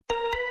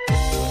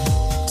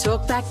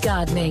Talkback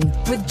Gardening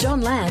with John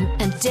Lamb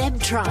and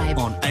Deb Tribe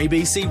on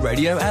ABC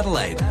Radio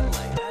Adelaide.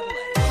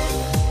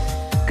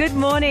 Good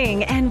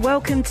morning and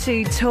welcome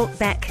to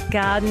Talkback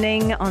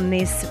Gardening on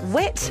this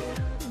wet,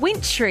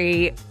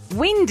 wintry,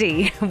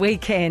 windy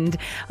weekend.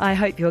 I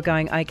hope you're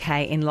going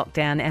okay in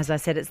lockdown. As I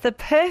said, it's the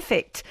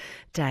perfect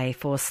day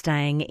for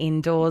staying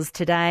indoors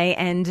today,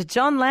 and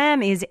John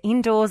Lamb is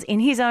indoors in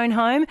his own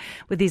home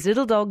with his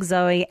little dog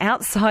Zoe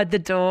outside the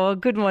door.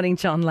 Good morning,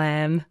 John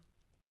Lamb.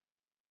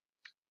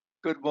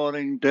 Good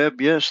morning, Deb.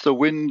 Yes, the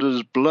wind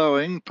is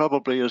blowing,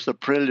 probably as the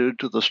prelude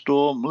to the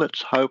storm.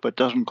 Let's hope it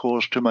doesn't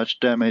cause too much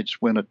damage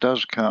when it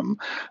does come.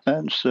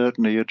 And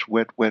certainly it's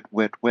wet, wet,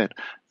 wet, wet.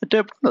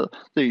 Deb, one of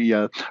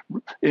the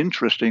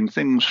interesting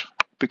things,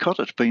 because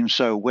it's been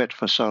so wet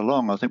for so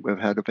long, I think we've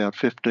had about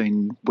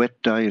 15 wet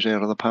days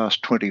out of the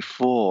past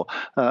 24.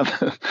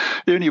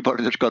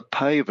 Anybody that's got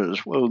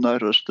pavers will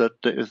notice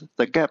that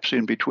the gaps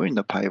in between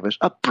the pavers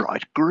are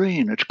bright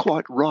green. It's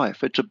quite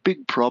rife. It's a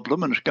big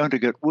problem and it's going to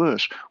get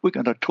worse. We're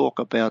going to talk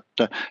about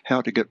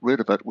how to get rid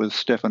of it with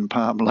Stefan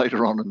Palm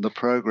later on in the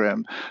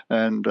program,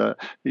 and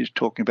he's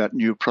talking about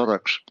new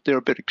products. They're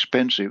a bit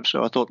expensive,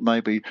 so I thought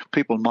maybe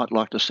people might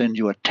like to send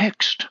you a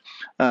text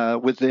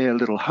with their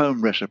little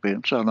home recipe,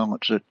 and so long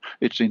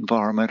it's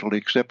environmentally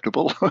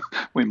acceptable,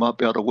 we might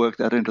be able to work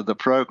that into the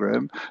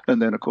program.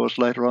 And then, of course,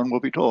 later on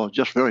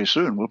just very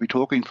soon, we'll be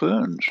talking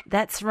ferns.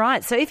 That's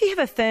right. So if you have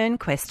a fern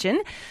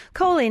question,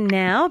 call in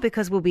now,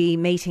 because we'll be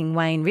meeting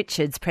Wayne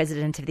Richards,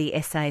 President of the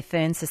SA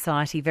Fern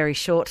Society, very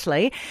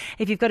shortly.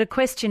 If you've got a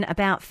question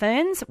about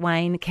ferns,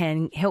 Wayne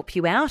can help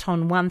you out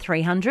on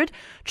 1300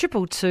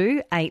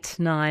 222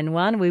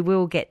 891. We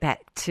will get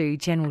back to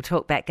General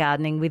Talkback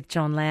Gardening with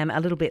John Lamb a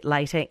little bit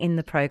later in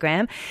the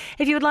program.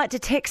 If you would like to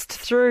text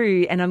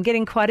through, and I'm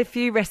getting quite a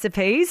few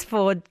recipes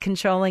for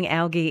controlling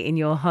algae in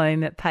your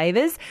home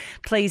pavers,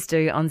 please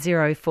do on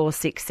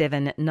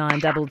 0467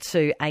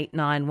 922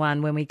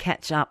 891 when we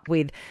catch up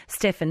with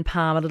Stefan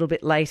Palm a little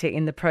bit later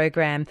in the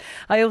program.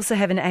 I also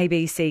have an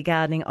ABC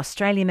Gardening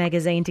Australia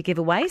magazine to give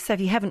away, so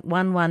if you haven't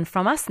won one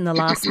from us in the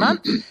last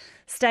month,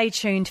 stay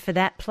tuned for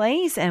that,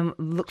 please, and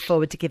look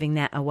forward to giving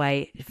that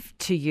away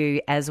to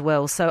you as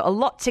well. So a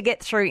lot to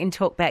get through in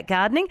Talkback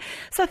Gardening.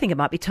 So I think it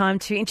might be time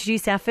to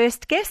introduce our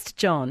first guest,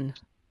 John.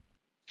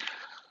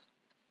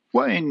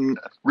 Wayne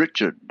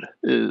Richard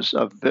is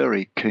a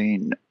very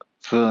keen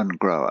fern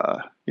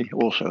grower. He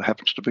also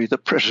happens to be the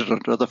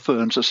president of the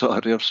Fern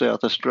Society of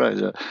South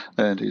Australia,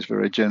 and he's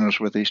very generous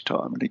with his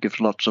time, and he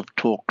gives lots of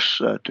talks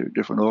to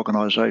different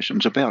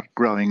organisations about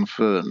growing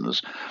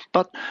ferns.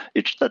 But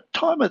it's the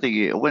time of the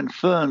year when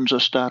ferns are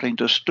starting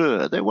to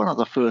stir. They're one of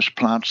the first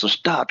plants to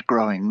start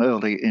growing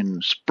early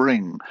in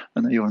spring,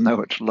 and even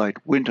though it's late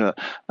winter,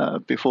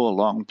 before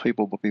long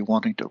people will be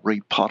wanting to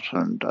repot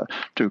and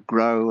to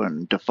grow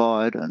and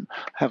divide and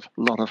have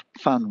a lot of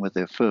fun with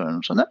their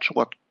ferns, and that's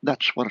what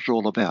it's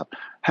all about,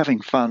 having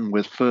fun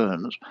with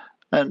ferns.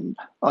 And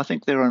I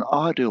think they're an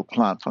ideal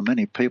plant for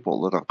many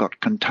people that have got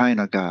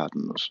container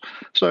gardens.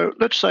 So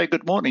let's say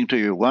good morning to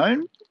you,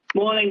 Wayne.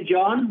 Morning,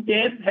 John.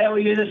 Deb, how are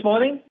you this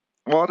morning?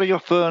 What are your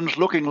ferns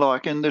looking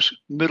like in this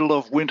middle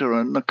of winter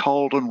and the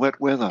cold and wet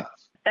weather?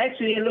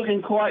 Actually, they're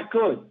looking quite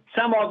good.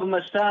 Some of them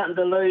are starting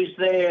to lose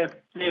their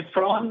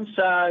fronds,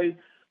 so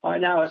I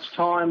know it's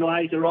time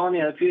later on,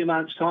 in a few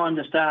months' time,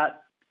 to start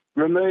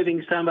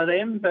removing some of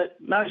them, but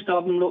most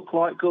of them look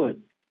quite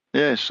good.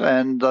 Yes,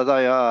 and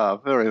they are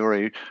very,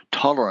 very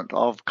tolerant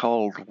of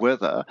cold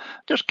weather.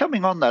 Just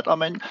coming on that, I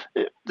mean,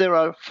 there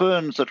are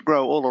ferns that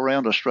grow all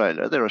around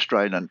Australia. They're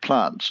Australian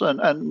plants,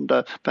 and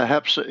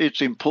perhaps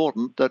it's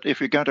important that if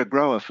you're going to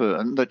grow a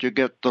fern, that you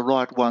get the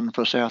right one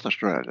for South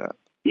Australia.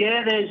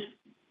 Yeah,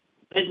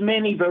 there's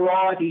many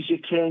varieties you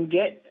can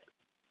get.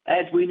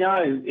 As we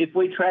know, if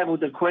we travel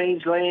to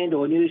Queensland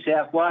or New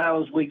South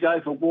Wales, we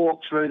go for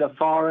walks through the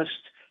forest,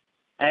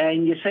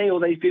 and you see all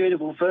these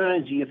beautiful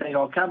ferns, and you think,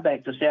 I'll come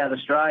back to South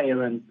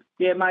Australia and,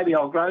 yeah, maybe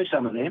I'll grow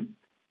some of them.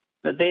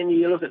 But then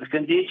you look at the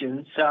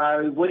conditions,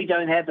 so we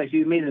don't have the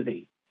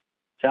humidity.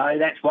 So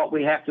that's what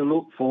we have to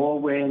look for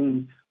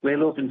when we're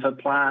looking for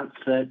plants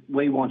that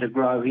we want to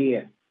grow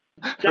here.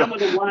 Some of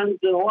the ones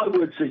that I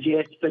would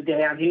suggest for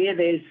down here,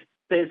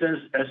 there's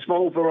a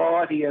small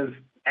variety of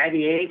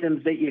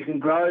adiantums that you can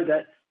grow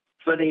that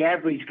for the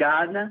average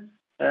gardener.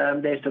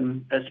 There's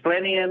some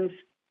aspleniums,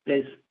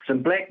 there's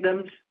some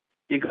blechnums.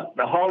 You've got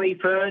the holly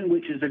fern,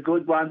 which is a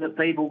good one that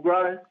people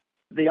grow,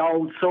 the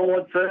old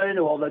sword fern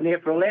or the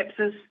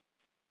Nephrolepsis,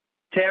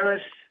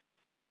 terrace,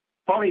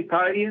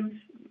 polypodiums,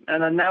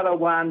 and another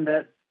one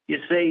that you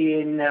see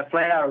in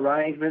flower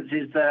arrangements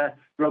is the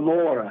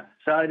remora.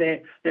 So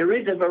there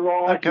is a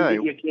variety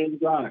that you can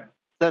grow.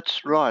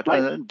 That's right.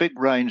 Big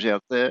range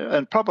out there.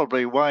 And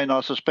probably, Wayne, I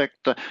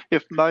suspect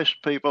if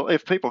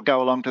people go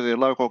along to their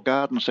local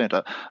garden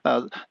centre,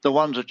 the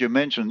ones that you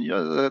mentioned,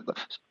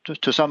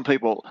 to some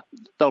people,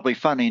 they'll be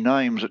funny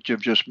names that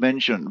you've just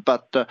mentioned,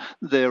 but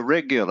they're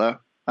regular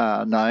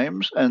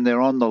names, and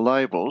they're on the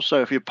labels.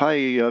 So if you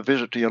pay a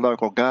visit to your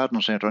local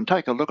garden centre and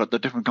take a look at the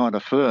different kind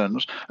of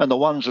ferns, and the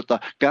ones that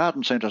the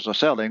garden centres are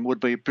selling would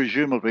be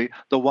presumably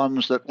the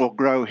ones that will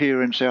grow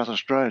here in South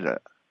Australia.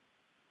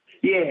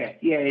 Yeah.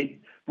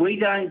 We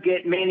don't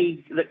get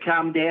many that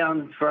come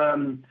down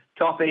from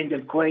top end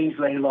of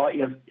Queensland like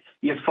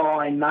your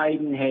fine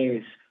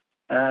maidenhairs,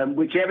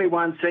 which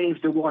everyone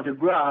seems to want to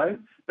grow,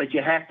 but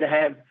you have to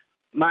have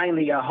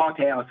mainly a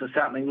hothouse or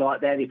something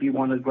like that if you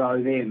want to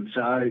grow them.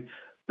 So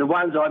the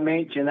ones I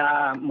mentioned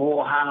are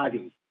more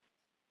hardy.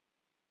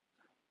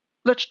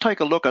 Let's take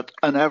a look at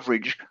an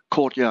average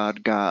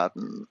courtyard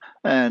garden,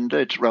 and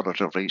it's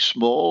relatively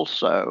small,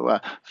 so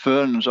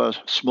ferns are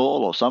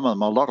small, or some of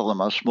them, a lot of them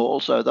are small,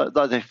 so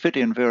they fit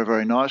in very,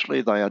 very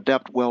nicely. They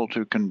adapt well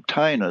to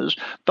containers,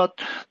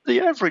 but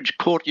the average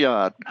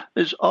courtyard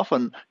is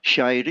often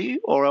shady,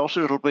 or else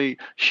it'll be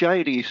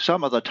shady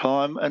some of the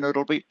time and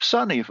it'll be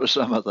sunny for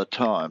some of the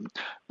time.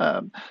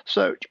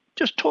 So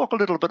just talk a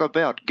little bit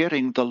about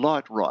getting the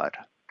light right.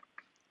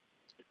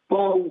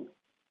 Well,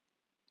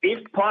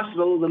 if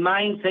possible, the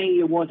main thing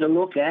you want to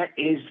look at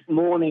is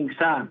morning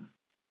sun.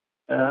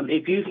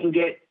 If you can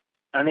get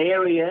an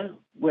area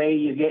where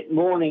you get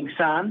morning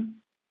sun,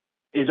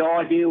 is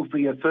ideal for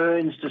your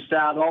ferns to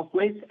start off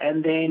with,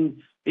 and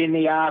then in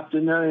the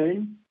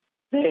afternoon,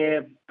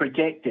 they're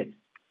protected.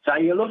 So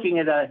you're looking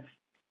at a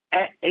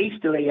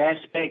easterly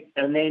aspect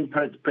and then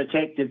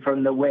protected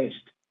from the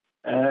west.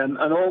 And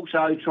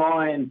also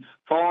try and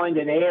find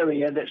an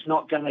area that's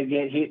not going to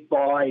get hit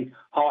by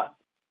hot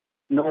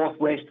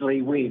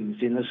northwesterly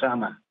winds in the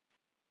summer.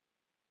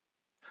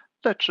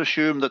 Let's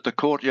assume that the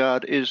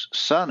courtyard is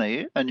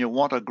sunny and you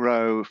want to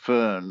grow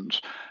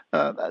ferns.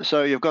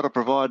 So you've got to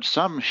provide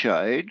some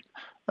shade,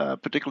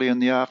 particularly in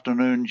the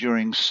afternoon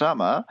during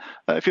summer.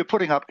 If you're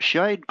putting up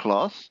shade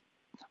cloth,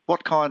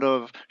 what kind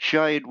of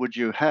shade would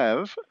you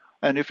have?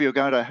 And if you're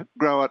going to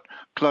grow it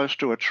close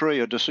to a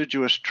tree, a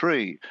deciduous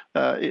tree,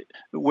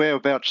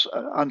 whereabouts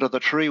under the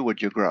tree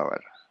would you grow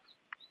it?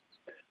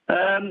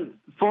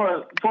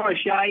 For a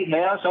shade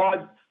house,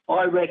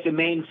 I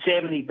recommend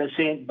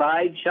 70%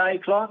 beige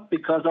shade cloth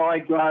because I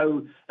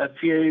grow a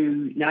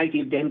few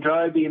native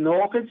dendrobium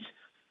orchids.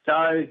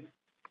 So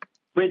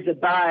with the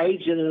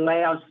beige, it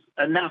allows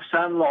enough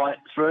sunlight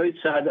through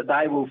so that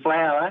they will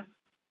flower,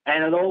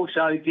 and it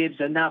also gives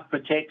enough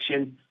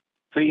protection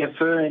for your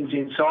ferns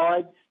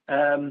inside.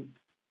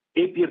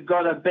 If you've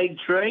got a big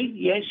tree,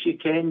 yes, you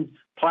can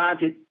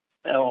plant it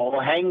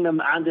or hang them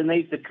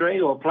underneath the tree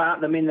or plant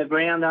them in the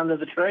ground under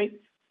the tree.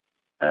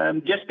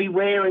 Just be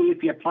wary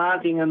if you're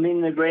planting them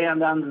in the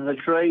ground under the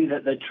tree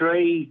that the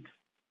tree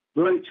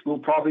roots will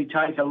probably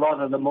take a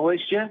lot of the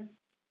moisture.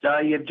 So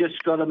you've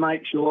just got to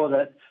make sure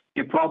that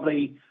you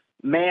probably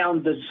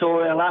mound the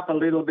soil up a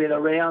little bit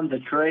around the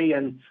tree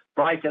and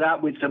break it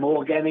up with some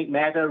organic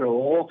matter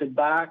or orchid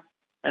bark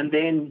and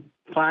then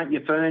plant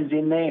your ferns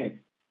in there.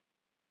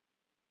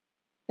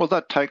 Well,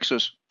 that takes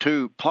us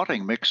to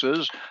potting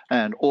mixes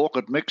and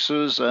orchid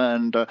mixes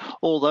and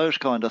all those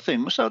kind of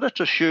things. So let's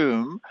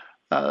assume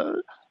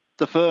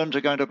the ferns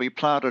are going to be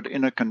planted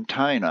in a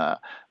container.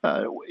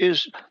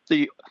 Is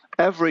the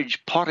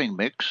average potting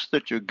mix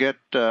that you get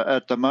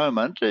at the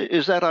moment,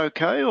 is that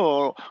okay?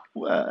 Or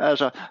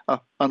as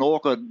an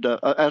orchid,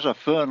 as a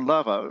fern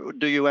lover,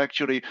 do you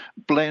actually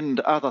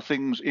blend other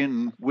things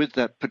in with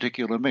that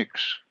particular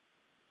mix?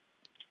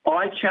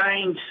 I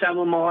changed some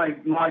of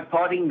my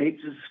potting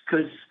mixes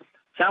because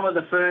some of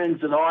the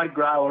ferns that I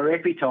grow are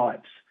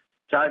epitaphs,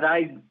 so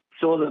they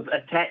sort of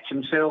attach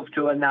themselves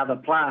to another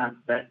plant.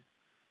 But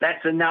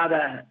that's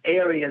another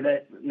area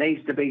that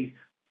needs to be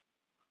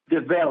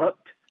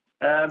developed.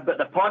 But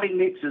the potting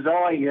mixes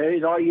I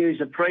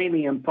use a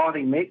premium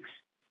potting mix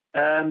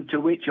to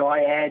which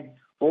I add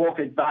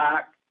orchid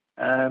bark,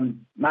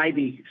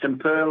 maybe some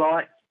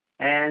perlite,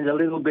 and a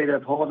little bit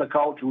of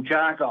horticultural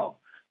charcoal.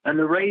 And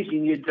the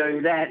reason you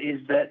do that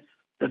is that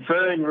the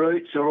fern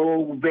roots are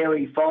all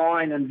very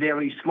fine and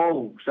very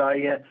small. So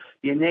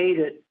you need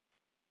it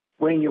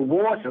when you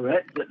water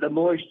it that the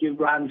moisture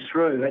runs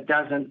through. It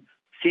doesn't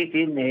sit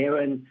in there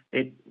and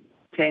it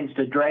tends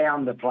to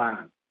drown the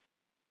plant.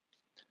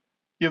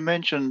 You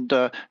mentioned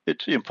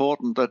it's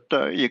important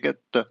that you get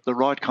the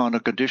right kind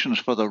of conditions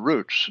for the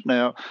roots.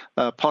 Now,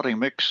 potting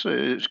mix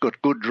has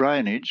got good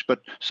drainage,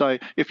 but say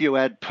if you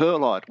add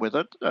perlite with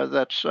it,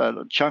 that's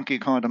a chunky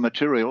kind of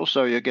material,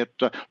 so you get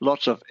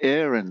lots of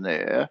air in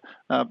there,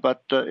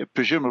 but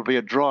presumably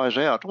it dries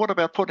out. What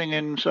about putting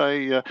in,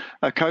 say,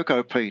 a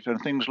cocoa peat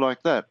and things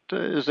like that?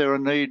 Is there a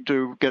need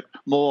to get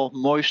more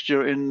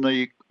moisture in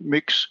the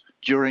mix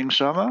during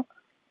summer?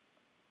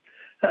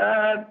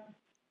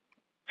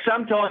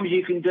 Sometimes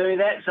you can do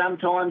that.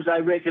 Sometimes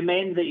they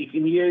recommend that you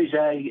can use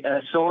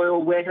a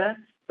soil wetter,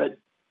 but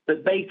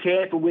be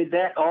careful with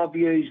that. I've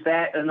used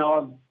that and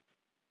I've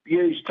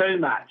used too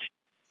much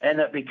and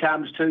it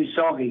becomes too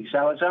soggy.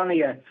 So it's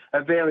only a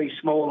very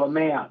small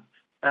amount.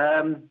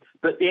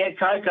 But yeah,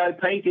 cocoa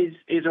peat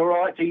is all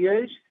right to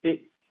use.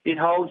 It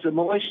holds the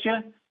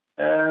moisture.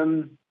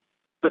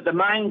 But the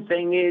main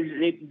thing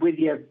is with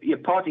your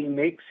potting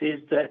mix is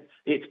that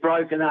it's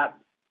broken up.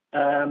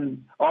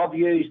 I've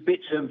used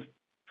bits of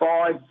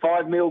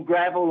 5 mil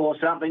gravel or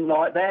something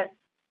like that.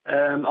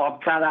 I've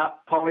cut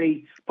up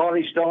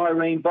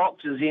polystyrene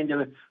boxes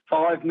into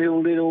 5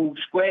 mil little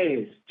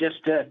squares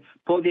just to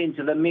put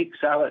into the mix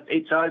so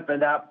it's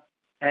opened up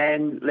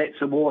and lets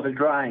the water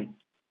drain.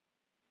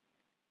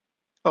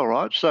 All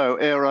right, so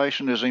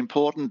aeration is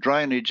important,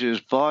 drainage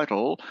is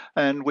vital,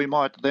 and we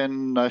might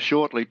then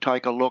shortly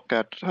take a look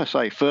at,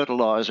 say,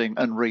 fertilising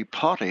and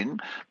repotting.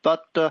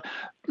 But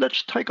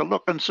let's take a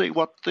look and see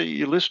what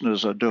the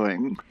listeners are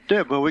doing.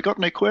 Deb, have we got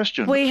any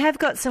questions? We have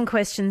got some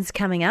questions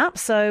coming up,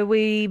 so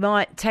we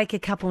might take a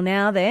couple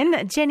now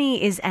then.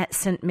 Jenny is at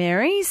St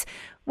Mary's.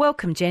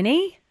 Welcome,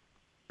 Jenny.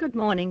 Good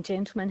morning,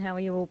 gentlemen. How are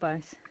you all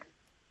both?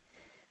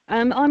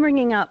 I'm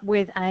ringing up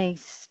with a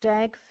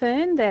stag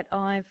fern that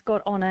I've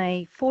got on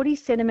a 40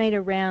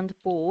 centimetre round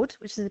board,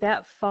 which is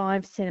about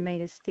 5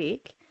 centimetres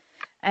thick,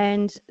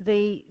 and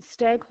the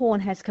staghorn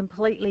has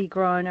completely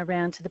grown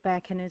around to the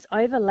back and is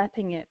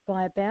overlapping it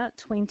by about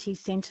 20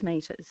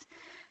 centimetres.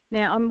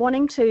 Now, I'm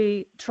wanting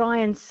to try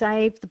and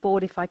save the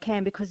board if I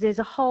can, because there's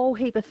a whole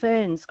heap of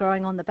ferns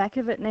growing on the back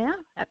of it now,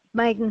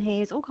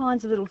 maidenhairs, all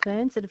kinds of little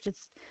ferns that have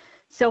just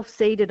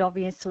self-seeded,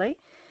 obviously.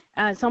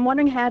 So I'm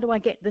wondering, how do I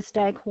get the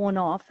staghorn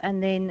off,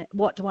 and then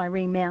what do I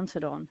remount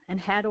it on, and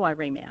how do I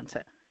remount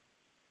it?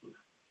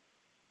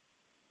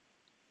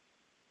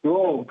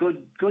 Oh,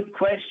 good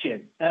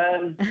question.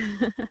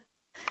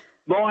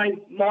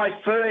 My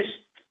first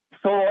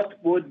thought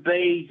would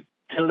be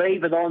to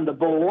leave it on the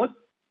board,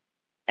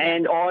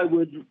 and I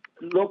would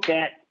look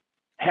at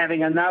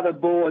having another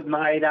board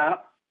made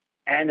up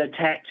and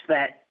attach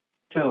that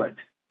to it.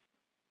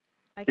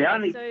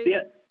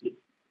 Okay,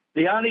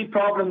 The only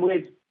problem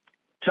with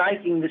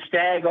taking the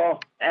stag off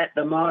at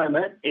the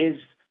moment is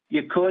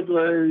you could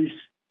lose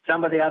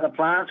some of the other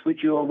plants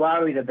which you were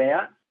worried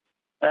about.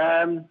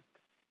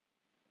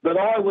 But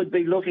I would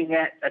be looking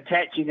at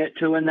attaching it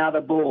to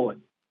another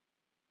board.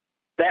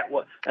 That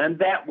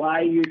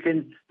way you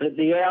can,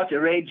 the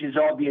outer edges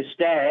of your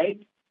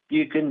stag,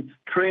 you can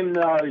trim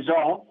those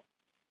off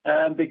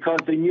because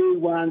the new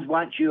ones,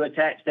 once you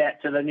attach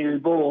that to the new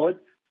board,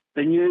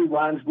 the new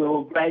ones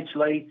will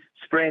gradually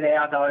spread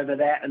out over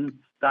that and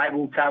they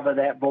will cover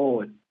that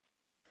board.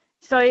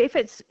 So if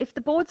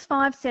the board's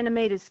 5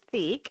 centimetres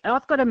thick,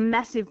 I've got a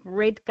massive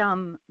red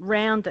gum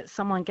round that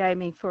someone gave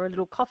me for a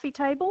little coffee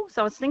table.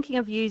 So I was thinking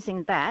of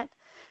using that.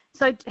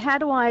 So how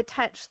do I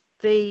attach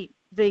the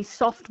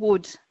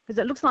softwood? Because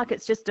it looks like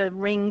it's just a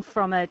ring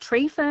from a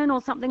tree fern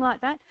or something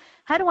like that.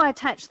 How do I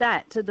attach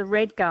that to the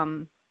red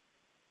gum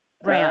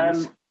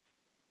round?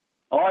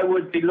 I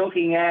would be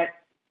looking at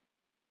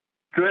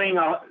drilling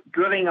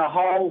a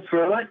hole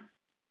through it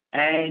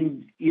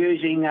and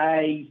using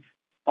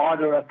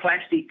either a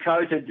plastic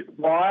coated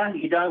wire.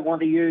 You don't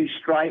want to use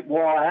straight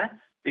wire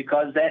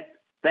because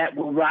that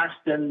will rust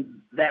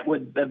and that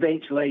would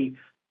eventually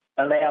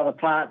allow the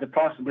plant to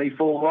possibly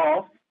fall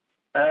off.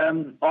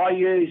 I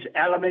use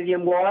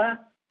aluminium wire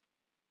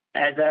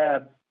as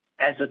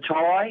a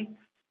tie,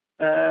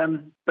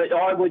 but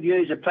I would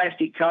use a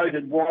plastic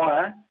coated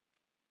wire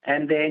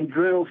and then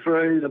drill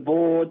through the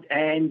board.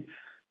 And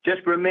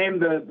just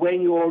remember,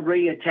 when you're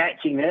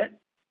reattaching it,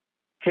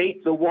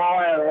 keep the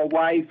wire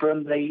away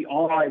from the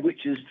eye,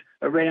 which is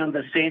around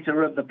the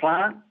centre of the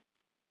plant.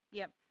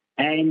 Yep.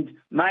 And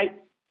make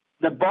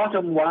the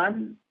bottom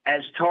one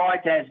as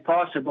tight as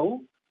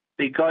possible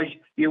because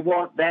you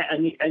want that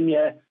and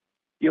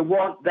you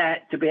want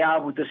that to be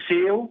able to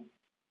seal.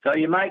 So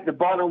you make the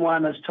bottom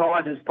one as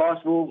tight as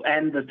possible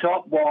and the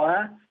top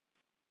wire,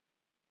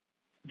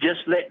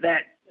 just let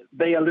that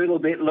be a little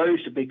bit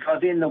looser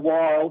because in the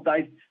wild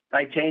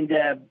they tend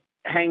to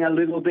hang a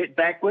little bit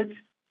backwards,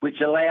 which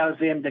allows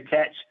them to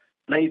catch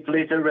leaf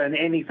litter and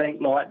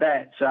anything like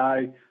that.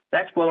 So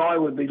that's what I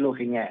would be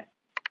looking at.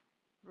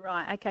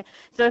 Right, okay.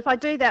 So if I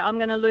do that, I'm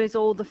going to lose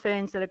all the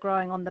ferns that are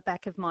growing on the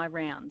back of my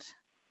round.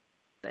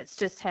 That's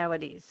just how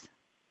it is.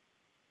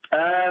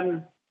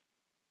 On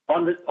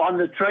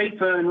the tree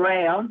fern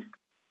round?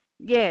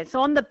 Yeah,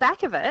 so on the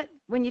back of it,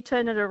 when you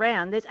turn it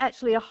around, there's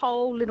actually a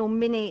whole little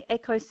mini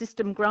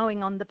ecosystem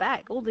growing on the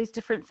back. All these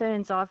different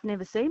ferns I've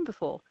never seen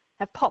before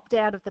have popped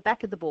out of the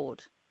back of the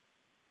board.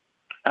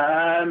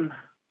 I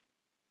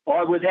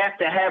would have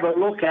to have a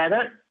look at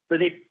it,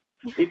 but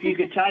if you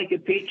could take a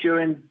picture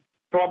and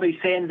probably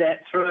send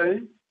that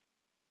through,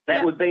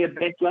 that would be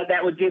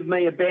that would give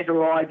me a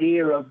better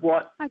idea of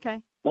what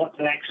to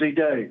actually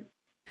do.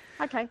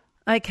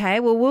 Okay,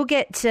 well, we'll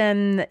get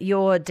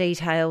your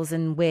details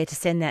and where to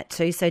send that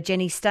to. So,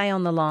 Jenny, stay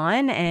on the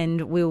line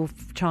and we'll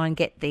try and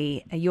get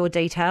your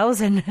details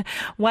and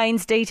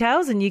Wayne's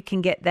details and you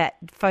can get that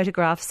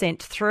photograph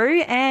sent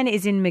through. Anne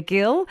is in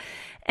McGill.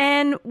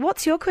 And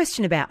what's your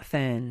question about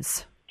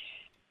ferns?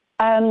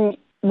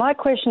 My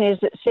question is,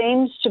 it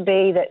seems to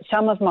be that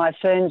some of my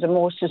ferns are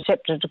more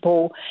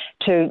susceptible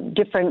to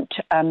different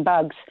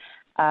bugs.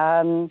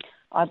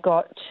 I've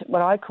got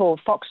what I call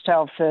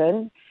foxtail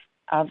fern,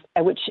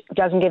 which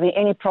doesn't give me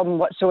any problem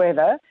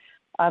whatsoever.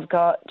 I've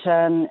got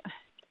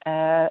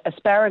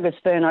asparagus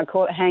fern, I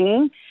call it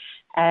hanging,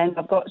 and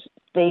I've got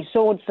the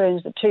sword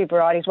ferns, the two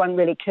varieties, one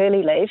really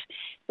curly leaf.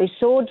 The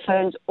sword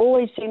ferns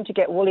always seem to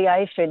get woolly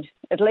aphid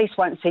at least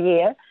once a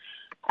year.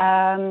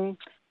 And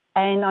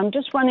I'm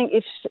just wondering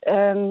if,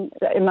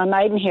 in my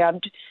maiden here,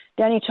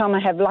 the only time I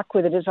have luck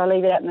with it is I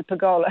leave it out in the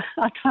pergola.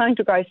 I'm trying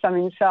to grow some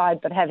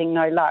inside, but having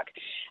no luck.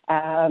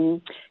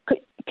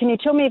 Can you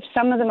tell me if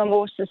some of them are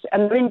more...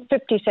 And they're in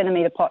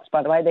 50-centimetre pots,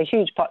 by the way. They're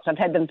huge pots. I've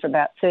had them for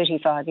about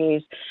 35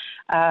 years.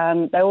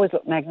 They always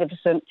look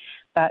magnificent.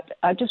 But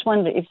I just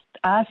wonder if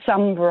are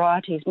some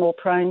varieties more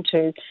prone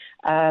to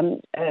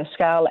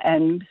scale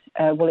and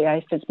woolly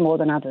aphids more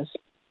than others?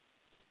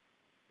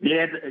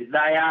 Yeah,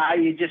 they are.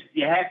 You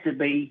have to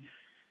be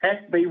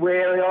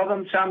wary of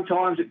them.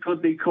 Sometimes it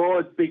could be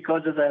caused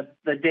because of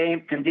the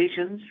damp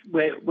conditions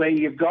where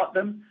you've got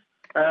them.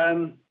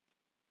 The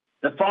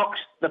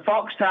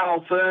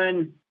foxtail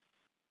fern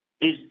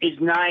is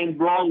named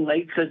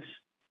wrongly because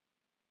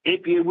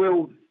if you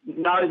will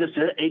notice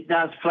it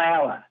does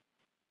flower.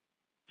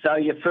 So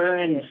your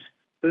ferns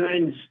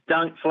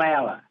don't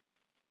flower,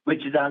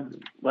 which is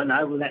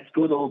that's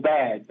good or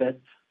bad.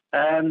 But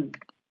the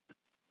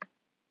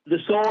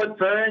sword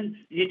fern,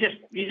 you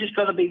just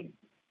got to be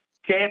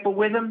careful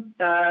with them.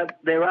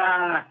 There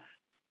are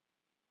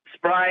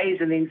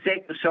sprays and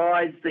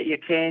insecticides that you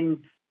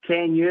can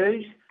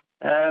use.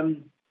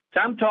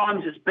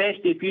 Sometimes it's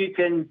best if you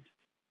can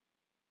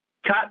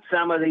cut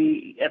some of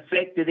the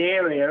affected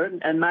area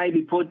and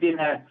maybe put in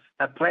a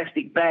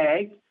plastic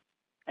bag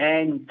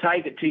and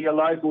take it to your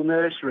local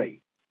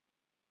nursery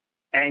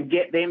and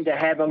get them to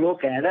have a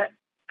look at it,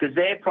 because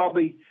they're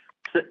probably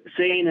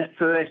seeing it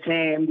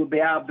firsthand will be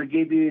able to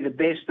give you the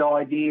best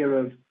idea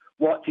of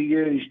what to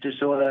use to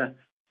sort of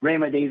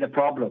remedy the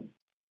problem.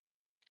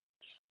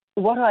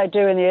 What I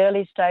do in the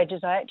early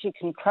stages, I actually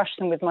can crush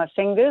them with my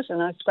fingers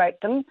and I scrape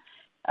them.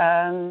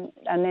 And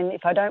then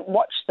if I don't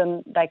watch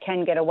them, they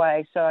can get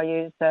away. So I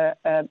use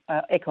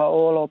Eco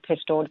Oil or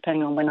Pestol,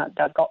 depending on when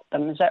I've got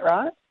them. Is that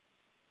right?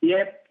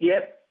 Yep.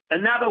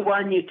 Another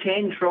one you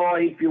can try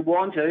if you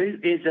want to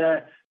is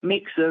a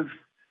mix of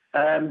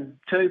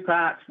 2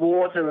 parts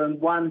water and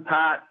 1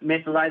 part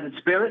methylated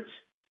spirits.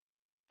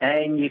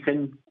 And you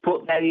can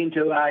put that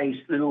into a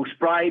little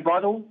spray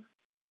bottle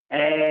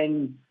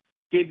and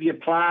give your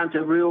plant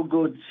a real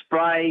good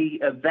spray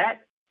of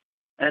that.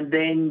 And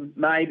then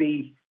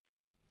maybe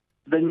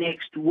the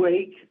next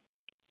week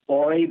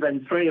or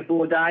even 3 or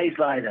 4 days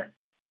later,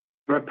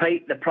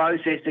 repeat the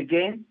process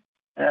again.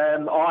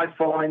 I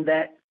find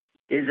that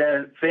is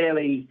a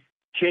fairly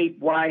cheap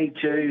way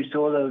to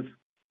sort of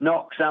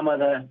knock some of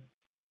the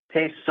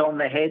pests on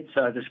the head,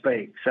 so to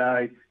speak.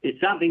 So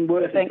it's something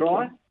worth a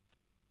try.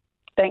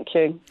 Thank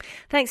you.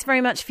 Thanks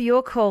very much for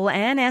your call,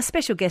 Anne. Our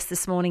special guest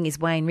this morning is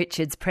Wayne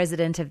Richards,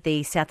 President of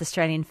the South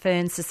Australian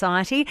Fern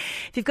Society.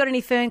 If you've got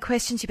any fern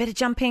questions, you better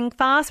jump in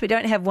fast. We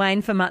don't have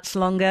Wayne for much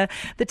longer.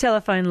 The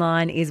telephone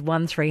line is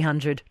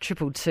 1300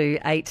 222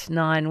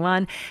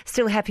 891.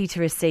 Still happy to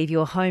receive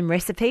your home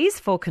recipes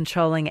for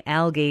controlling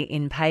algae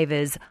in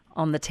pavers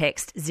on the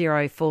text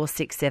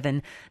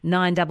 0467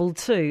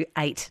 922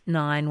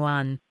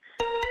 891.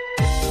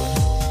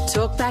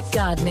 Talkback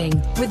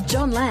Gardening with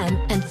John Lamb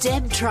and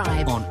Deb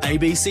Tribe on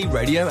ABC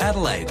Radio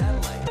Adelaide.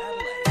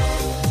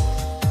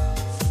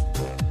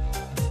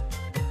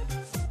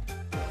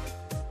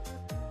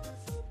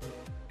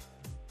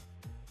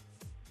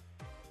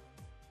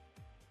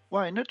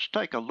 Wayne, let's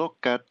take a look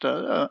at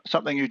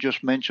something you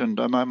just mentioned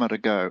a moment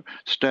ago,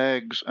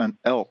 stags and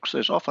elks.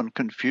 There's often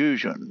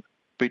confusion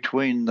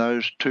between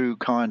those two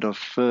kind of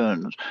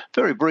ferns.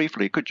 Very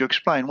briefly, could you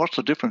explain what's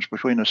the difference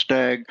between a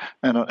stag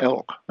and an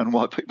elk and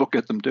why people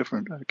get them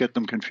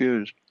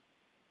confused?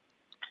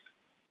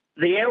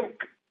 The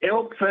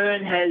elk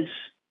fern has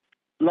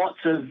lots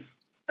of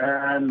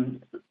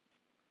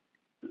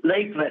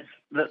leaflets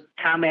that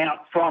come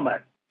out from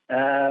it.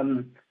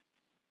 I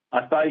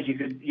suppose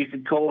you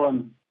could call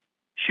them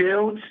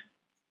shields,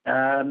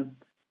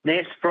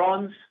 nest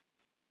fronds,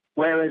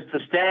 whereas the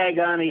stag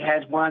only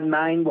has one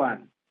main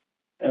one.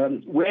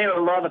 Where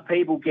a lot of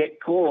people get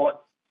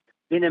caught,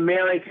 in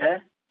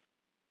America,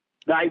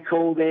 they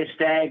call their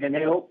stag an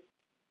elk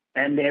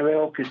and their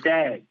elk a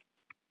stag.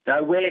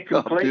 So we're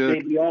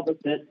completely the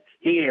opposite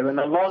here. And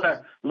a lot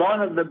of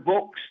the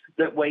books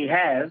that we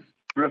have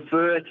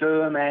refer to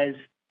them as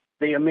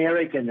the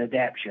American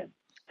adaptation.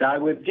 So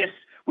we've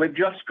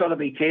just got to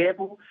be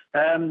careful.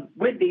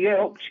 With the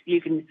elks,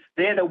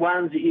 they're the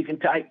ones that you can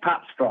take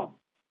pups from,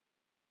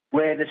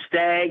 where the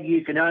stag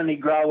you can only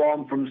grow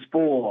on from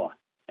spore.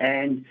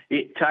 And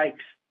it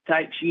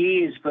takes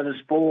years for the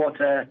spore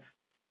to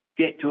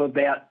get to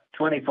about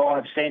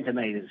 25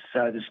 centimetres,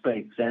 so to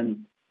speak.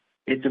 And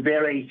it's a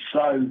very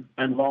slow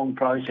and long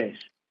process.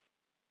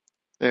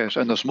 Yes,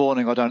 and this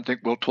morning I don't think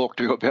we'll talk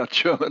to you about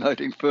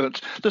germinating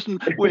ferns. Listen,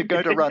 we're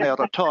going to run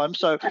out of time,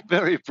 so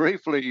very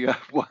briefly,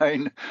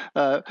 Wayne,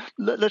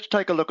 let's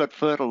take a look at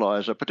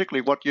fertiliser,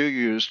 particularly what you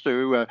use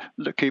to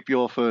keep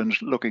your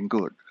ferns looking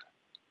good.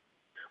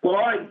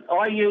 Well,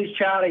 I use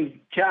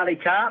Charlie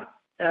Carp.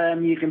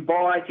 you can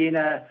buy it in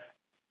a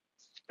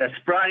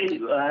spray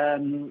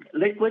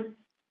liquid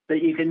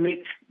that you can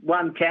mix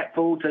 1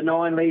 capful to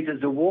 9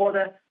 litres of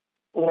water,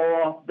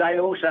 or they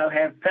also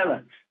have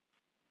pellets.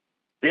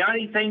 The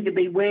only thing to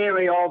be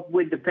wary of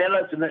with the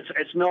pellets, and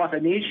it's not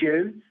an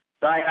issue,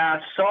 they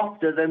are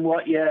softer than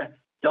what your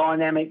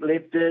dynamic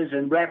lifters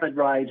and rapid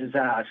raisers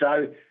are.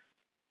 So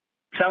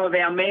some of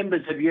our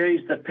members have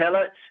used the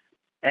pellets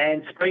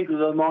and sprinkled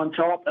them on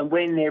top, and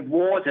when they've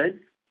watered,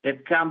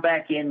 they've come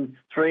back in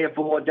 3 or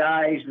 4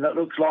 days and it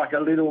looks like a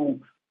little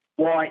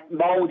white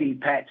mouldy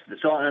patch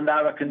that's on, and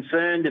they were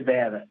concerned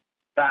about it.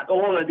 But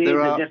all it is,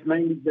 it just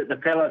means that the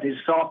pellet is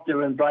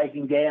softer and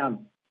breaking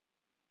down.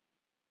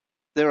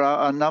 There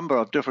are a number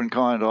of different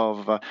kind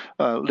of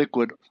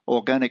liquid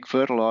organic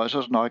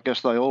fertilisers, and I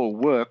guess they all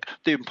work.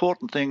 The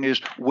important thing is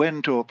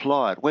when to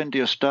apply it. When do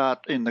you start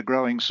in the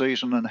growing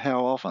season and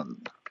how often?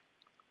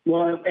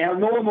 Well, our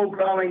normal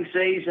growing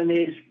season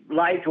is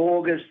late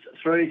August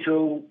through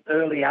to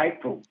early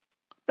April.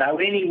 So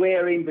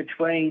anywhere in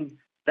between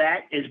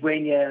that is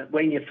when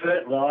you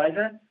fertilise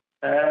it.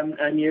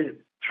 And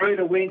through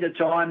the winter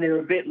time, they're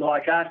a bit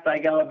like us. They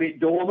go a bit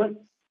dormant.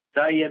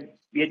 So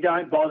you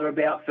don't bother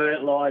about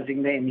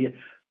fertilising then.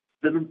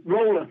 The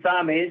rule of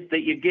thumb is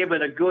that you give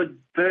it a good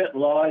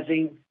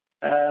fertilising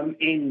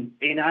in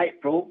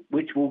April,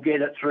 which will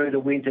get it through the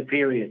winter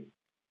period.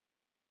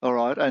 All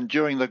right. And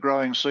during the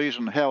growing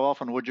season, how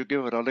often would you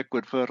give it a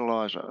liquid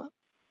fertiliser?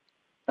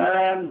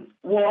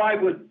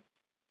 Well,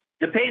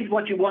 depends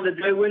what you want to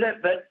do with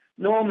it, but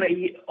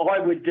normally I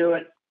would do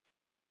it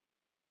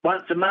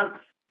once a month.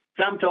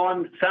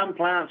 Sometimes some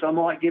plants I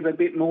might give a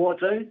bit more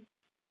to.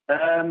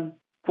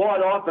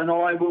 Quite often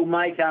I will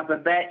make up a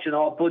batch and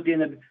I'll put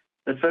in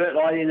the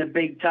fertiliser in a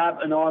big tub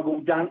and I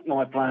will dunk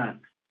my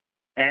plants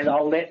and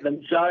I'll let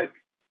them soak.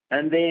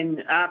 And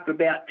then after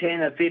about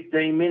 10 or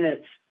 15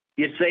 minutes,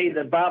 you see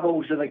the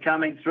bubbles that are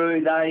coming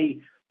through,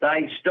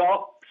 they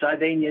stop. So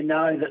then you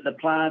know that the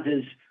plant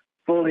has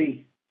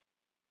fully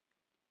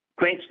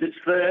quenched its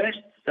thirst.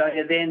 So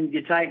then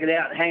you take it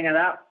out, hang it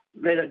up,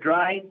 let it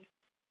drain,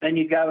 then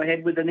you go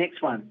ahead with the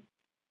next one.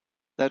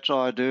 That's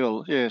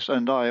ideal, yes.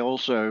 And I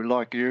also,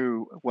 like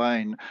you,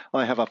 Wayne,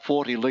 I have a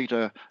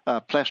 40-litre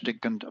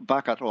plastic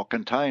bucket or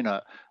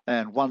container,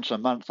 and once a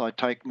month I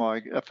take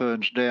my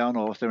ferns down,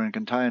 or if they're in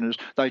containers,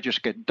 they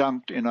just get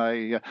dunked in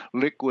a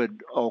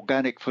liquid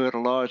organic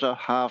fertiliser,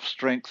 half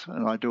strength,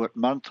 and I do it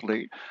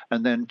monthly.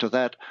 And then to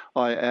that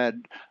I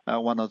add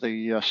one of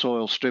the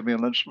soil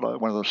stimulants, like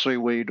one of the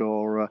seaweed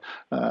or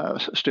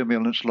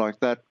stimulants like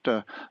that,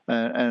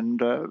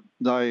 and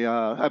they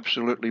are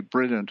absolutely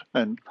brilliant.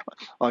 And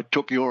I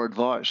took your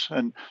advice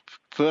and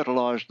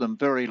fertilised them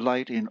very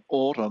late in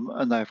autumn,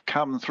 and they've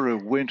come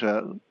through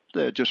winter.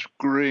 They're just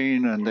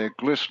green and they're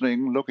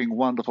glistening, looking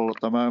wonderful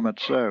at the moment.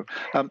 So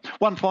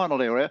one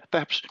final area,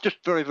 perhaps just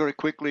very, very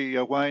quickly,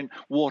 Wayne,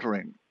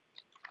 watering.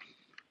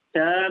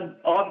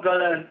 I've got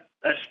a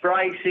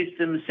spray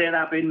system set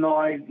up in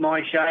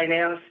my shade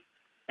house,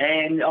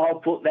 and I'll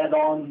put that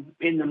on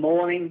in the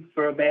morning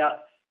for about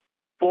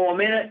 4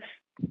 minutes.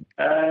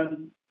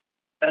 And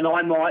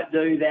I might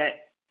do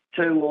that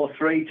 2 or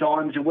 3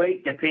 times a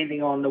week,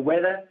 depending on the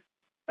weather.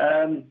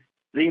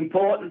 The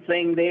important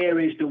thing there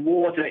is to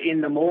water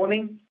in the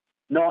morning,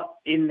 not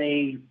in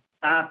the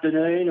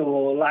afternoon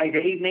or late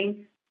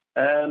evening,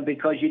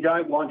 because you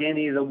don't want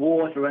any of the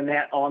water and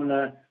that on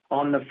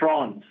the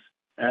fronds.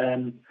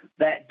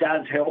 That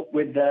does help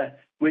with the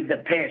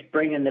pest,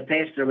 bringing the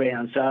pest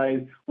around.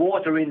 So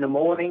water in the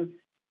morning,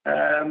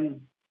 and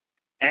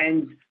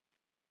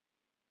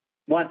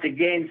once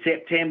again,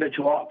 September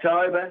to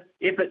October.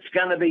 If it's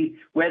going to be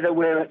weather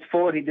where it's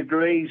 40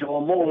 degrees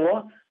or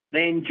more,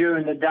 then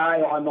during the day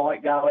I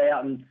might go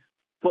out and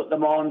put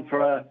them on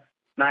for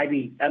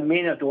maybe a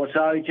minute or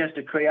so, just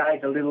to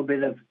create a little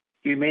bit of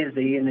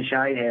humidity in the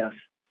shade house.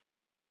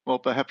 Well,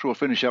 perhaps we'll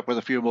finish up with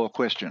a few more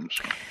questions.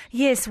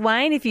 Yes,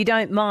 Wayne, if you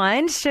don't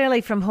mind.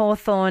 Shirley from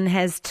Hawthorn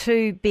has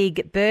 2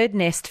 big bird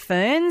nest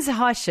ferns.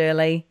 Hi,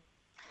 Shirley.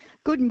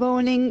 Good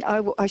morning.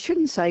 I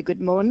shouldn't say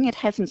good morning. It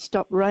hasn't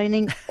stopped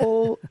raining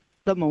all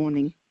the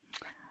morning.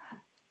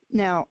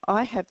 Now,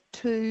 I have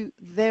 2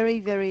 very,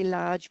 very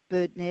large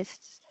bird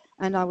nests,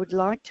 and I would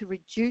like to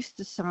reduce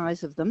the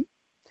size of them.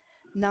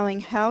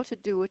 Knowing how to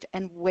do it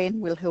and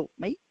when will help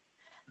me.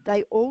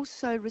 They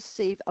also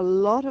receive a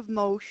lot of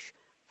mulch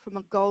from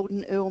a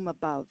golden elm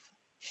above.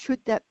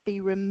 Should that be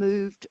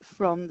removed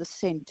from the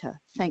centre?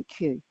 Thank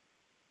you.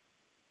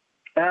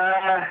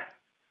 How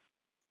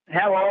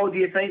old do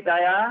you think they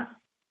are?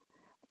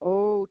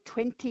 Oh,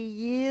 20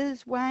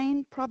 years,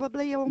 Wayne,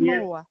 probably, or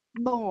more.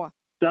 More.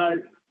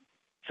 So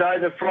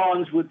the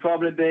fronds would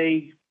probably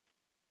be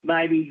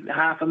maybe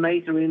half a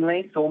metre in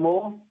length or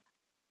more?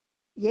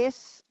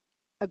 Yes,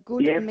 a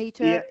good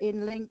metre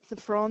in length, the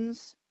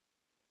fronds.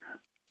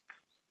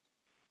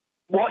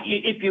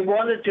 If you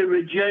wanted to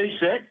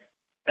reduce it,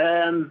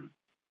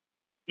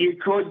 you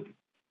could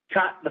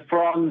cut the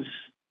fronds,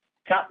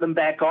 cut them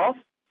back off.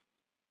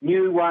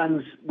 New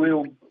ones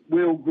will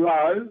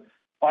grow,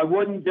 I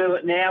wouldn't do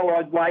it now.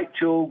 I'd wait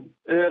till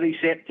early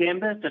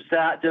September to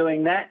start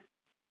doing that.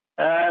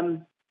 As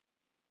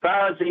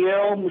far as the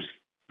elms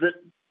that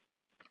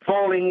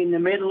falling in the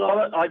middle of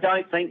it, I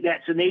don't think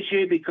that's an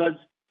issue because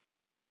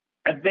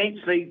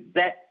eventually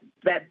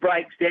that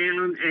breaks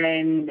down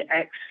and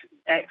acts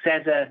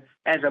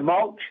as a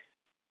mulch.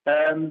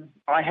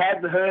 I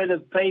have heard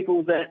of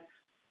people that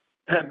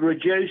have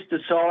reduced the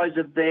size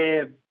of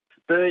their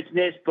bird's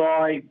nest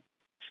by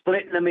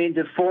splitting them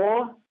into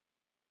 4.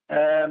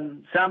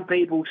 Some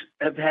people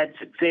have had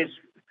success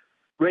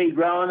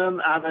regrowing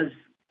them, others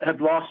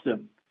have lost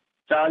them.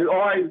 So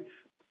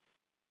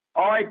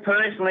I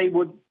personally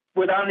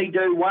would only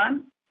do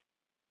 1,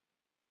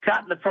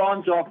 cut the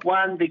fronds off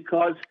 1,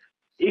 because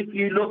if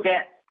you look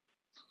at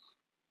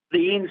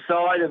the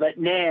inside of it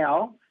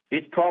now,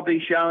 it's probably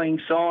showing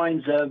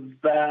signs of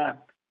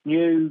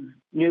new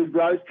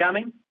growth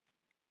coming.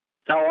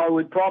 So I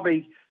would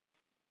probably,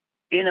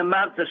 in a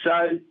month or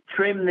so,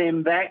 trim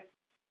them back.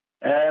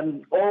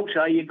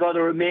 Also, you've got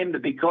to remember,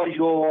 because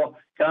you're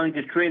going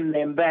to trim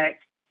them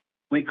back,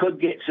 we could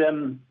get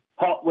some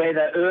hot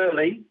weather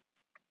early.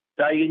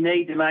 So you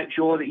need to make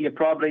sure that you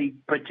probably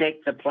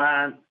protect the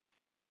plant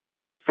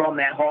from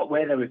that hot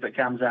weather if it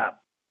comes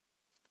up.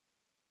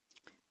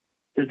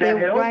 Does that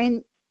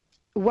help?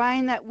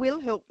 Wayne, that will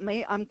help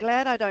me. I'm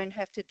glad I don't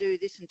have to do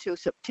this until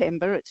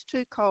September. It's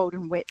too cold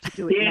and wet to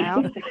do it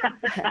now.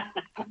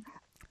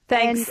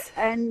 Thanks.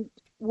 And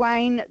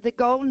Wayne, the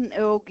golden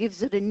earl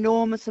gives it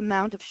enormous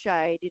amount of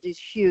shade. It is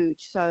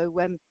huge, so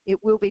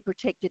it will be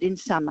protected in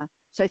summer.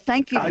 So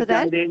thank you for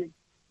that. Then.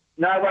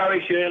 No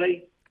worries,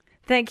 Shirley.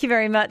 Thank you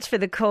very much for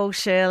the call,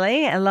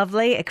 Shirley.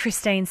 Lovely.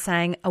 Christine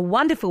saying, a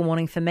wonderful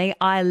morning for me.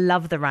 I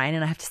love the rain,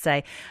 and I have to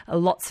say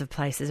lots of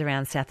places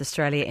around South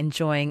Australia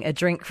enjoying a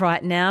drink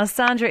right now.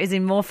 Sandra is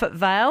in Morphett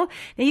Vale.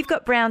 Now, you've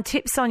got brown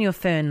tips on your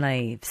fern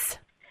leaves.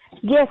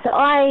 Yes,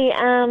 I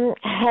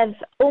have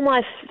all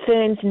my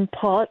ferns in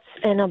pots,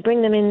 and I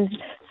bring them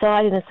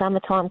inside in the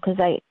summertime because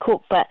they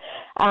cook. But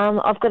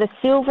I've got a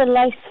silver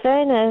lace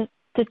fern, a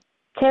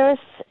terrace,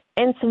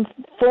 and some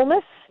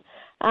formis.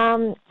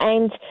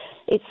 And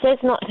it says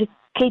not to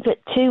keep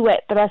it too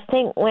wet, but I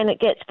think when it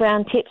gets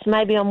brown tips,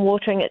 maybe I'm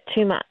watering it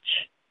too much.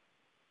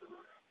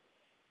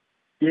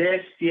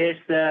 Yes.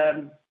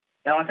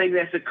 I think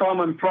that's a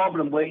common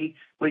problem. We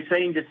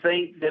seem to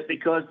think that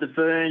because the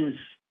ferns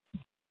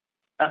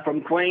are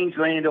from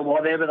Queensland or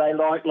whatever, they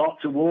like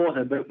lots of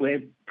water, but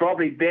we're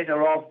probably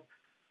better off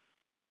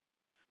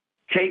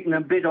keeping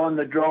a bit on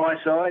the dry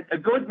side. A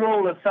good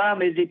rule of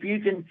thumb is if you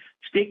can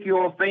stick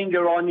your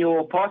finger on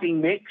your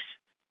potting mix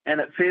and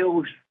it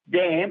feels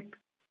damp,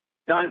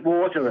 don't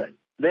water it.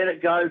 Let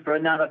it go for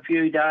another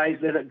few days,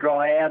 let it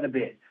dry out a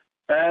bit.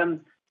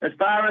 As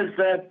far as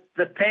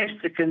the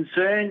pests are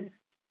concerned,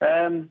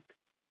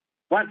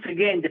 once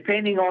again,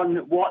 depending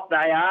on what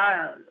they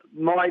are,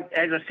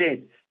 as I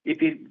said, if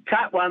you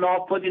cut one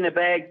off, put in a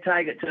bag,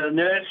 take it to the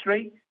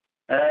nursery,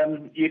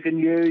 you can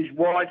use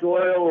white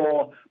oil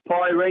or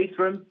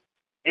pyrethrum,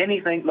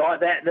 anything like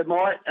that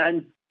might,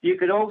 and you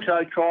could also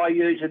try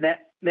using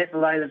that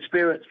methylated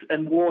spirits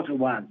and water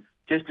one,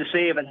 just to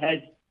see if it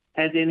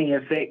has any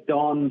effect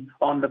on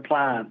the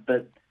plant.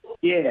 But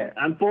yeah,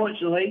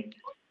 unfortunately,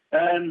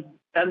 and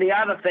the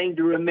other thing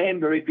to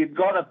remember, if you've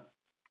got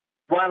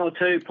one or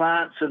two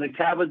plants that are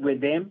covered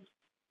with them,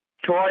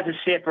 try to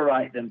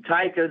separate them.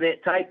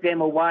 Take them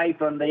away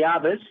from the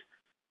others,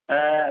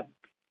 so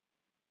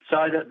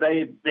that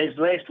there's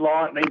less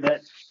likely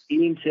that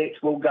the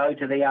insects will go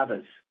to the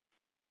others.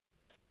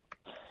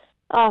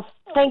 Oh,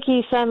 thank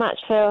you so much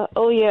for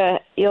all your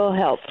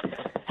help.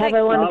 Have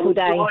a wonderful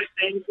day.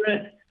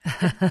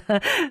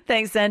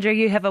 Thanks, Sandra.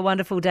 You have a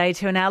wonderful day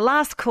too. And our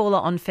last caller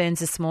on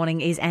ferns this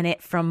morning is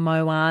Annette from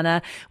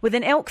Moana with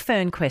an elk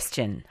fern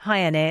question. Hi,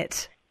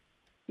 Annette.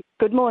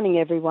 Good morning,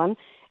 everyone.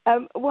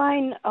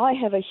 Wayne, I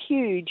have a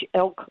huge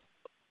elk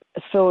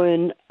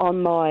fern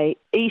on my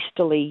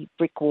easterly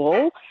brick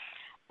wall,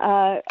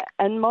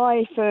 and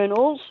my fern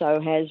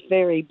also has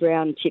very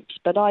brown tips,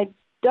 but I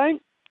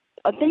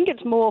think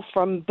it's more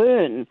from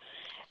burn,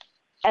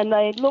 and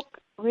they look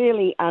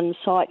really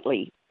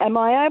unsightly. Am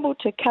I able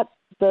to cut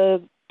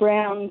the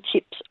brown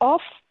tips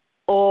off,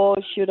 or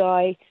should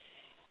I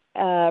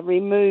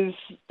remove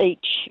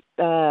each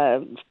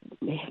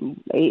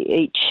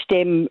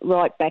stem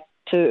right back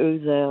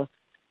to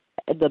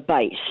the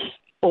base,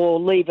 or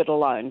leave it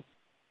alone?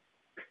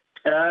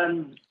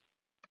 The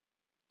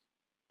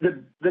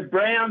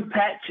brown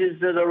patches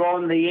that are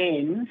on the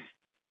ends,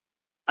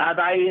 are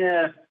they in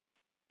a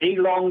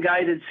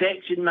elongated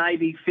section,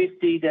 maybe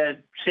 50 to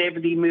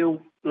 70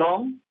 mil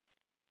long?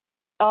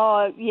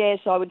 Oh, yes,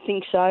 I would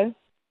think so.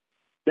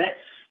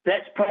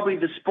 That's probably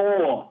the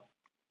spore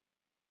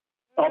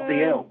of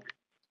the elk.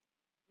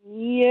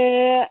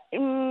 Yeah,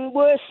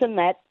 worse than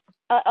that.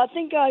 I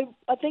think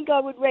I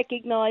would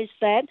recognise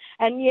that,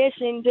 and yes,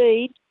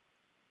 indeed,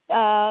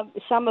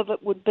 some of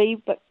it would be.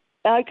 But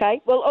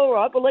okay, well, all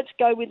right. Well, let's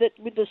go with it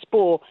with the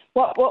spore.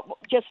 What?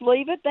 Just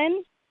leave it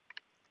then?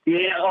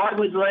 Yeah, I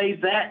would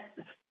leave that.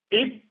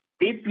 If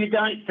if you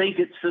don't think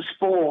it's the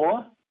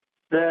spore,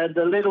 the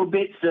little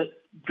bits that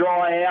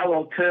dry out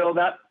or curled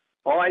up,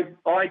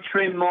 I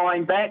trim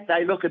mine back.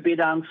 They look a bit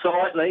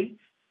unsightly.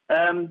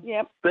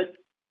 But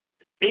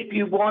if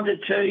you wanted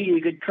to,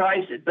 you could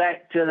trace it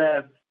back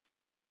to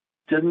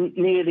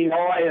near the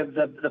eye of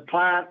the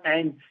plant,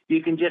 and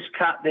you can just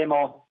cut them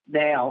off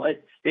now.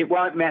 It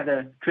won't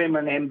matter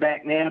trimming them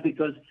back now,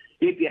 because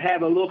if you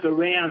have a look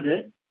around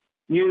it,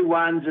 new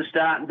ones are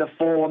starting to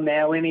form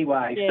now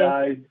anyway. Yeah.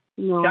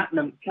 So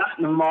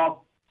cutting them off,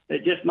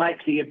 it just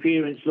makes the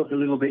appearance look a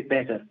little bit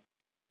better.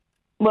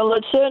 Well,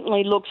 it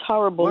certainly looks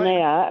horrible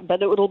now,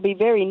 but it'll be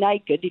very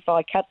naked if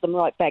I cut them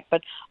right back.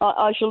 But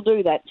I shall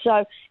do that.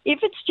 So if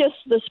it's just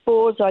the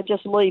spores, I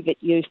just leave it,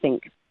 you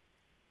think?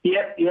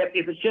 Yep.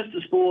 If it's just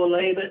the spore,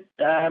 leave it.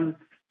 And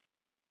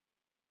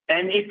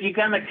if you're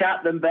going to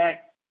cut them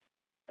back,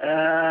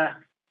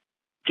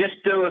 just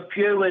do a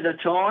few at a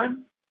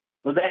time.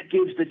 Well, that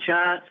gives the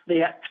chance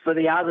for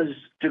the others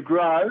to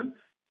grow.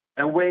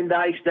 And when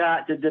they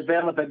start to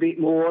develop a bit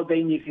more,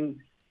 then you can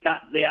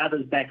cut the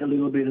others back a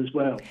little bit as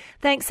well.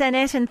 Thanks,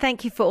 Annette, and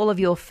thank you for all of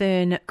your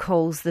fern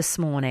calls this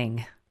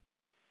morning.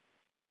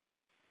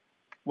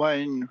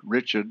 Wayne,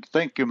 Richard,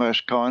 thank you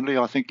most kindly.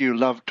 I think you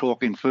love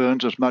talking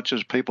ferns as much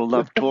as people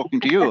love talking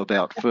to you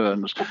about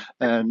ferns.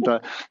 And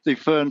the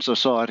Fern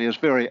Society is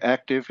very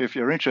active. If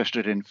you're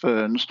interested in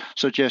ferns,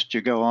 suggest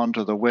you go on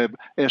to the web,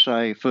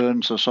 SA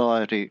Fern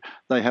Society.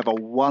 They have a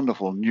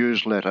wonderful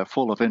newsletter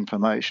full of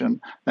information,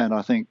 and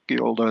I think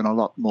you'll learn a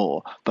lot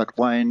more. But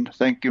Wayne,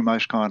 thank you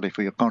most kindly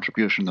for your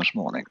contribution this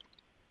morning.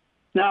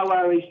 No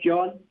worries,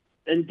 John.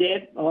 And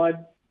Deb,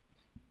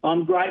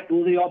 I'm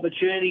grateful for the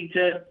opportunity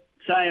to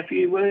say a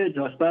few words,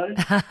 I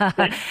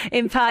suppose.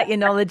 Impart your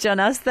knowledge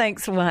on us.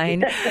 Thanks,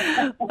 Wayne.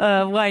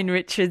 Wayne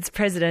Richards,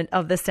 President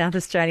of the South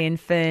Australian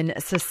Fern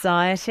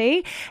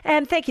Society.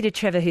 And thank you to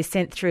Trevor, who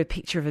sent through a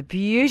picture of a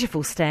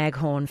beautiful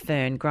staghorn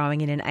fern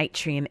growing in an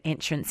atrium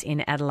entrance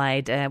in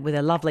Adelaide with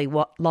a lovely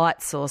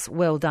light source.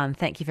 Well done.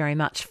 Thank you very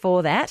much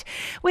for that.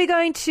 We're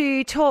going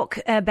to talk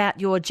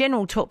about your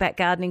general talkback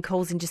gardening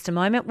calls in just a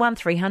moment.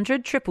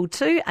 1300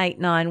 222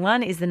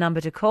 891 is the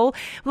number to call.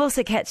 We'll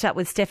also catch up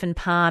with Stefan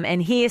Palm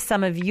and hear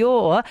some of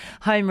your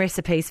home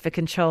recipes for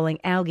controlling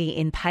algae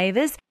in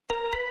pavers.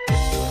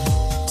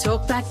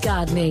 Talkback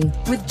Gardening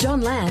with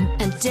John Lamb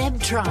and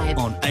Deb Tribe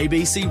on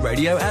ABC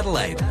Radio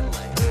Adelaide.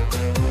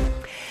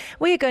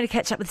 We are going to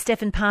catch up with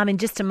Stefan Palm in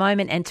just a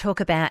moment and talk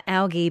about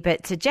algae,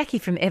 but Jackie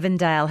from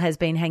Evandale has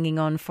been hanging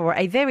on for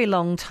a very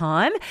long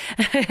time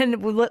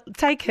and we'll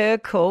take her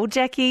call.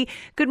 Jackie,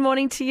 good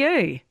morning to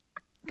you.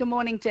 Good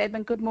morning, Deb,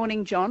 and good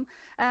morning, John.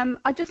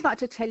 I'd just like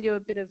to tell you a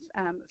bit of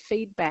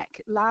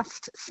feedback.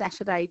 Last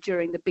Saturday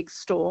during the big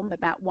storm,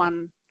 about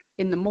 1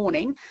 in the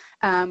morning,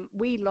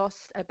 we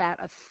lost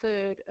about a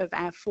third of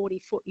our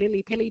 40-foot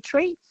lily-pilly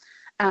tree,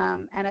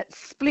 and it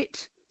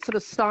split sort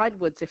of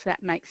sidewards, if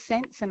that makes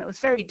sense, and it was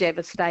very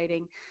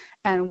devastating.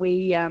 And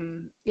we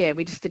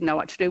just didn't know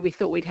what to do. We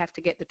thought we'd have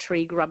to get the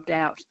tree grubbed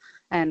out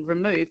and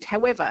removed.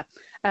 However,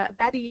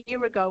 about a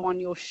year ago on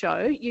your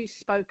show, you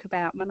spoke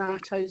about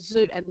Monarto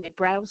Zoo and their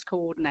browse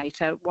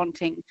coordinator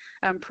wanting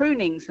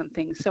prunings and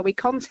things. So we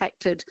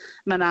contacted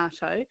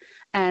Monarto,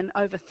 and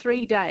over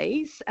 3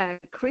 days,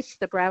 Chris,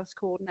 the browse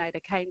coordinator,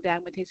 came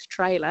down with his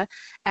trailer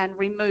and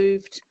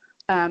removed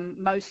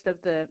most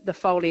of the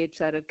foliage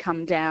that had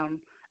come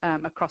down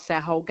across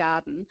our whole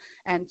garden,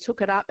 and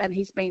took it up, and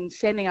he's been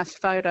sending us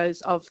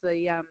photos of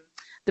the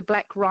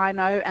black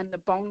rhino and the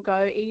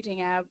bongo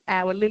eating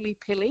our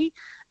lily-pilly.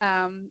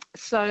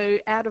 So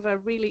out of a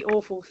really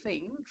awful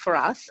thing for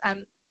us,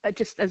 and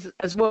just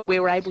as well, we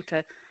were able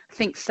to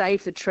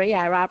save the tree.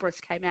 Our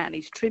arborist came out and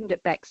he's trimmed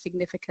it back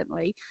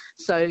significantly,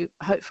 so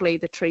hopefully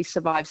the tree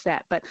survives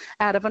that. But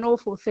out of an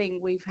awful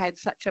thing, we've had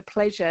such a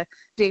pleasure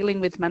dealing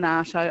with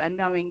Monarto and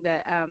knowing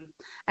that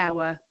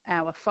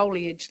our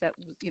foliage that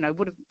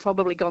would have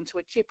probably gone to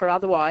a chipper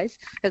otherwise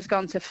has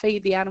gone to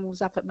feed the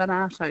animals up at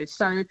Monarto.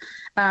 So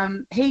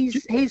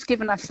he's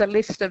given us a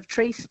list of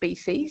tree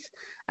species.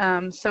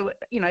 So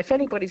if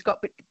anybody's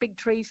got big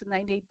trees and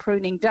they need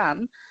pruning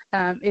done,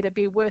 it'd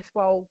be a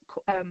worthwhile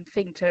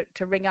thing to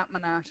ring up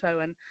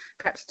Monarto and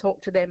perhaps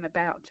talk to them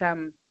about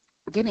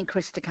getting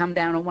Chris to come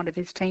down, or one of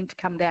his team to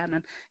come down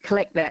and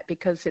collect that,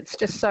 because it's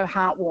just so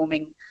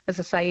heartwarming. As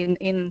I say,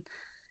 in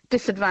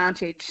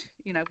disadvantage,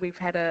 we've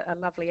had a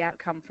lovely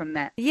outcome from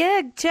that.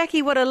 Yeah,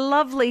 Jackie, what a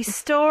lovely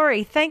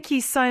story. Thank you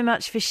so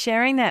much for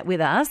sharing that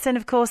with us. And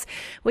of course,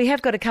 we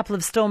have got a couple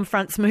of storm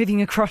fronts moving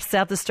across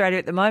South Australia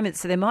at the moment,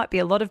 so there might be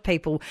a lot of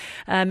people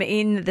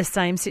in the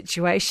same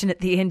situation at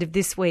the end of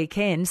this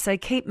weekend. So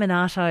keep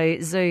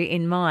Monarto Zoo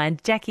in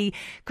mind. Jackie,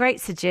 great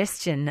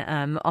suggestion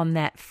on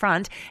that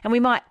front. And we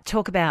might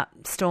talk about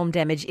storm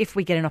damage if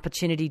we get an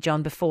opportunity,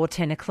 John, before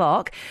 10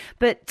 o'clock.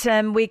 But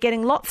we're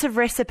getting lots of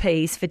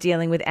recipes for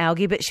dealing with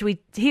algae, but should we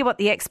hear what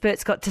the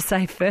experts got to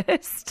say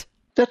first?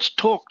 Let's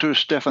talk to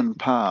Stefan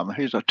Palm.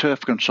 He's a turf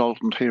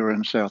consultant here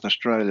in South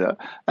Australia.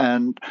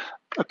 And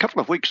a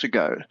couple of weeks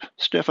ago,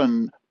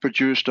 Stefan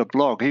produced a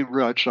blog. He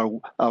writes a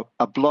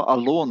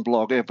lawn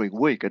blog every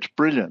week. It's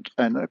brilliant.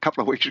 And a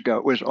couple of weeks ago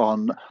it was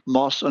on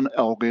moss and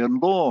algae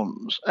and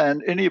lawns.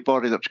 And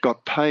anybody that's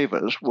got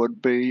pavers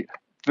would be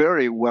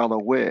very well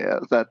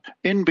aware that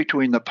in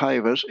between the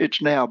pavers,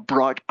 it's now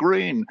bright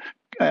green.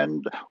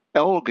 And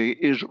algae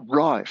is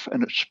rife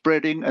and it's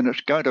spreading, and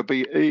it's going to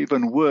be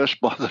even worse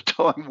by the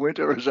time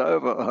winter is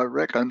over, I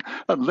reckon,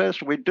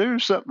 unless we do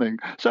something.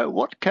 So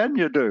what can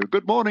you do?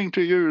 Good morning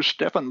to you,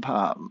 Stefan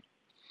Palm.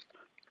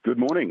 Good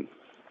morning.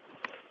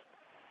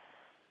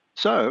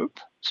 So,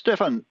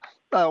 Stefan,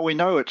 we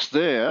know it's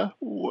there.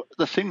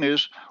 The thing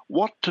is,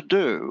 what to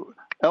do?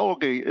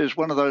 Algae is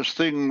one of those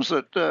things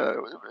that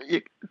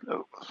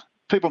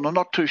people are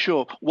not too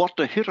sure what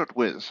to hit it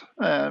with.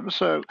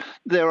 So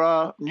there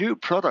are new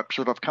products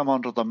that have come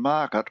onto the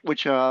market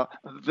which are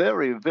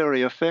very,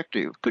 very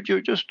effective. Could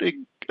you just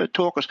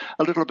talk us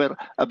a little bit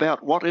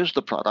about what is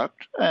the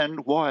product and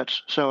why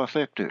it's so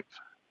effective?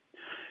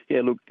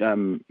 Yeah, look,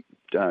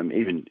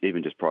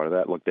 even just prior to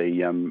that, look,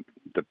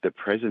 the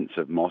presence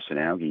of moss and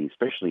algae,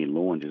 especially in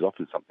lawns, is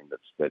often something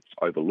that's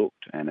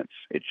overlooked, and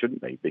it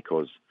shouldn't be,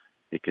 because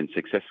it can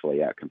successfully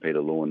outcompete a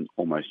lawn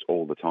almost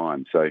all the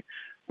time. So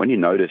when you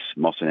notice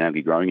moss and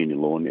algae growing in your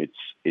lawn,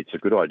 it's a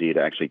good idea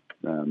to actually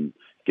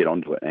get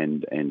onto it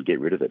and get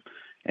rid of it.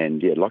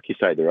 And yeah, like you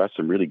say, there are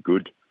some really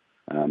good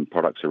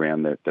products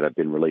around that have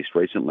been released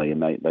recently,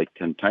 and they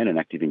contain an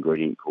active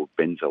ingredient called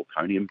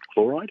benzalkonium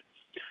chloride.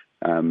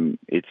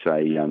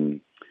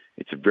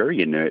 It's a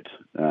very inert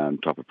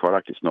type of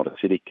product. It's not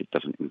acidic. It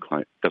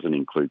doesn't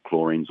include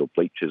chlorines or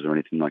bleaches or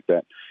anything like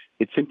that.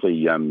 It's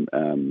simply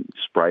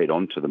sprayed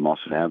onto the moss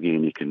and algae,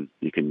 and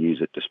you can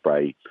use it to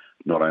spray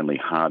not only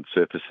hard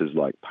surfaces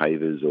like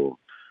pavers or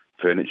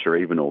furniture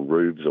even, or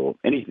roofs, or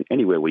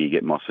anywhere where you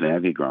get moss and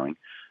algae growing,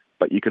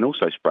 but you can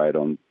also spray it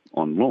on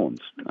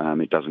lawns.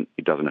 It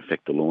doesn't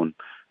affect the lawn.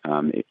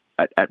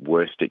 At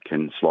worst, it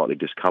can slightly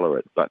discolour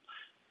it, but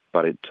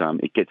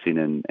it gets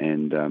in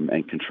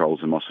and controls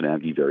the moss and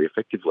algae very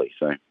effectively.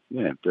 So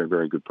yeah, very,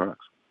 very good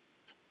products.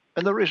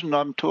 And the reason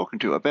I'm talking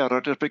to you about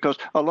it is because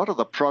a lot of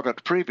the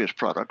previous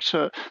products,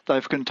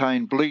 they've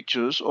contained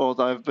bleaches, or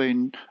they've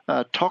been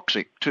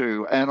toxic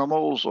to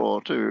animals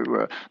or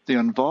to the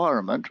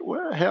environment.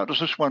 How does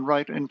this one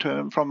rate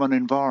from an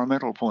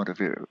environmental point of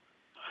view?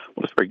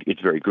 Well,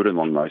 it's very good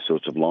along those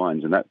sorts of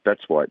lines, and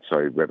that's why it's so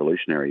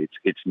revolutionary.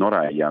 It's not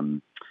a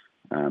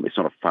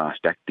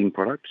fast-acting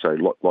product, so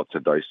lots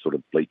of those sort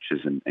of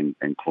bleaches and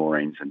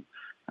chlorines and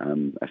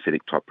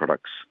acidic type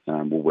products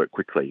will work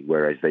quickly,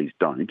 whereas these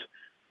don't.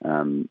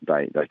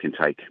 They can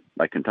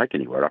take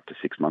anywhere up to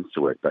 6 months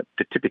to work, but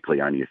typically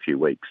only a few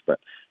weeks. But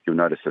you'll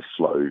notice a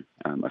slow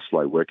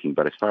working.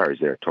 But as far as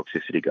their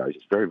toxicity goes,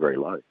 it's very, very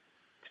low.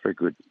 It's very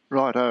good.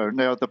 Righto.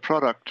 Now the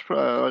product,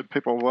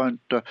 people won't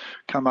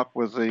come up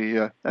with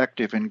the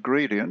active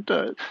ingredient.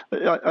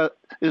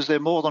 Is there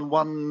more than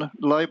one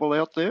label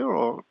out there,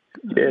 or?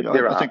 Yeah,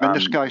 there are. I think in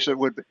this case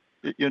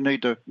you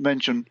need to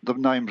mention the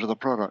names of the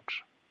products.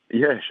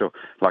 Yeah, sure.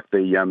 Like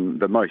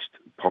the most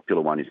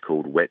popular one is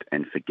called Wet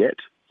and Forget.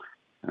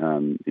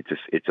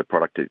 It's a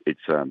product.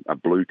 It's a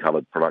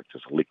blue-coloured product.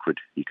 It's a liquid.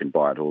 You can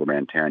buy it all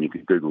around town. You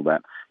can Google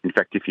that. In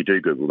fact, if you do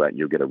Google that,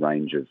 you'll get a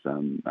range of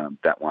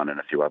that one and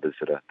a few others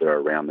that are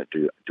around that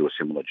do a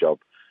similar job.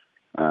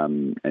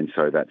 And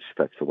so that's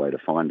the way to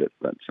find it.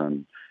 But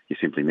you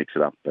simply mix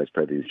it up as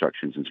per the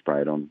instructions and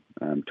spray it on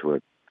to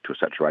a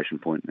saturation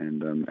point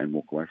and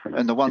walk away from it.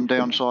 And the one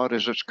downside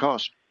is its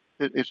cost.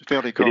 It's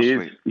fairly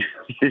costly.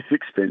 It's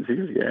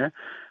expensive, yeah.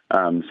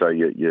 So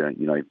you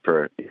know,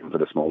 for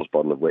the smallest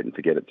bottle of Wet and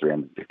Forget, it's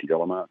around the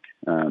 $50 mark.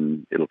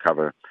 It'll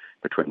cover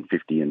between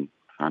 50 and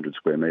 100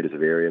 square metres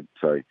of area.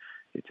 So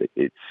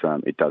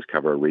it does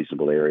cover a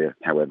reasonable area.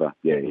 However,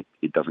 yeah,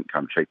 it doesn't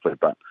come cheaply,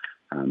 but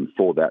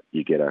for that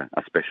you get a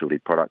specialty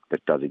product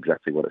that does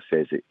exactly what it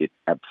says. It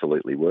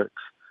absolutely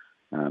works.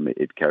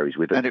 It carries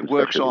with it. And it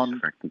works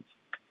on.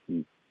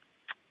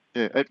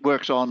 Yeah, it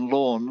works on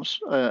lawns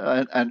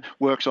and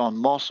works on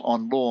moss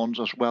on lawns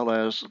as well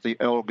as the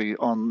algae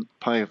on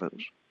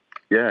pavers.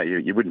 Yeah,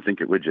 you wouldn't think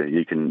it, would you?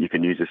 You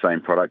can use the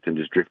same product and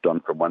just drift on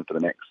from one to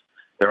the next.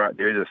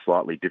 There is a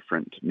slightly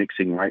different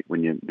mixing rate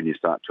when you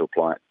start to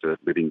apply it to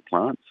living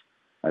plants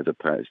as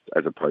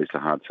opposed to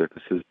hard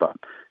surfaces. But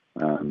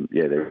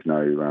yeah, there is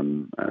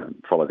no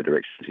follow the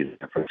directions. You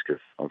have risk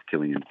of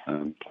killing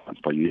plants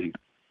by using it.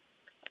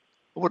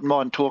 I wouldn't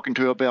mind talking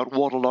to you about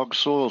waterlogged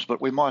soils,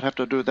 but we might have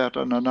to do that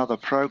in another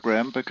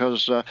program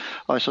because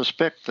I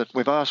suspect that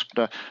we've asked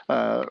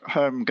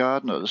home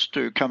gardeners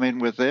to come in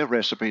with their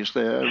recipes,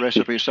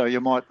 so you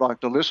might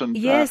like to listen.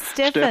 Yes,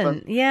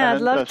 Stefan. Yeah,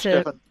 I'd love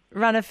to.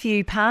 run a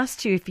few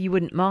past you if you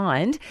wouldn't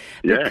mind,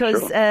 Yeah,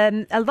 because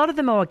sure. a lot of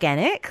them are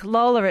organic.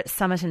 Lola at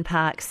Somerton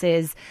Park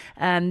says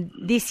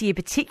this year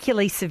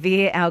particularly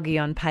severe algae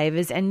on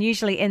pavers, and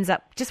usually ends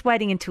up just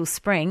waiting until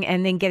spring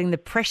and then getting the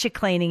pressure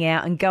cleaning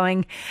out and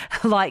going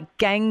like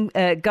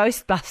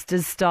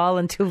Ghostbusters style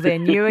until they're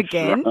new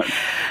again.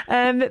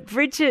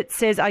 Bridget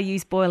says, I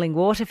use boiling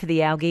water for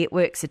the algae. It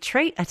works a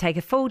treat. I take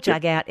a full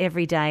jug out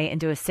every day and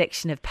do a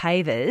section of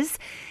pavers.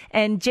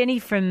 And Jenny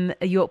from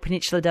York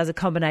Peninsula does a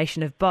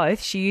combination of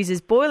both. She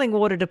uses boiling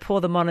water to pour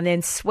them on and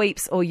then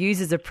sweeps or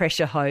uses a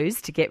pressure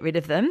hose to get rid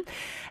of them.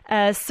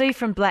 Sue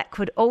from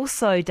Blackwood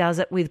also does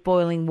it with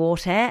boiling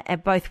water,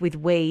 both with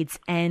weeds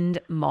and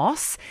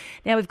moss.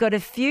 Now, we've got a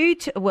few,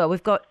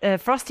 we've got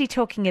Frosty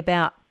talking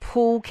about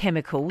pool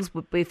chemicals.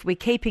 If we're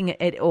keeping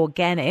it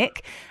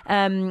organic,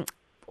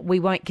 we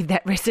won't give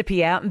that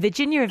recipe out. And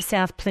Virginia of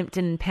South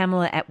Plympton and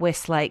Pamela at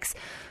West Lakes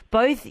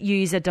both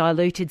use a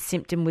diluted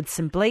symptom with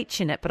some bleach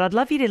in it. But I'd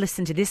love you to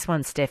listen to this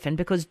one, Stefan,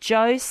 because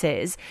Joe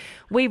says,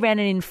 we ran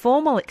an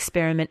informal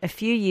experiment a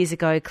few years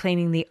ago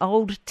cleaning the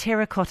old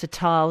terracotta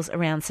tiles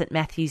around St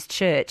Matthew's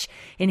Church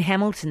in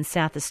Hamilton,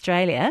 South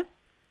Australia.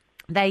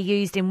 They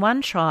used in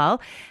one trial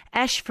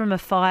ash from a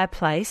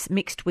fireplace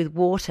mixed with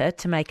water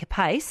to make a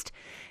paste,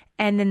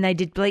 and then they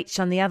did bleach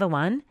on the other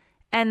one,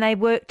 and they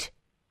worked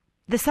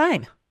the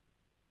same.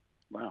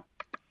 Wow.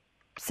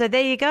 So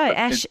there you go,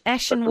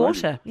 ash and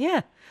water.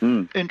 Yeah.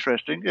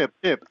 Interesting.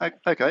 Yep.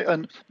 Okay.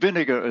 And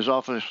vinegar is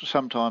often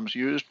sometimes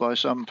used by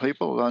some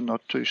people. I'm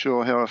not too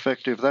sure how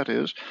effective that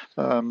is.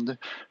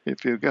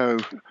 If you go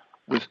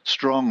with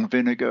strong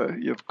vinegar,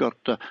 you've got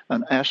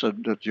an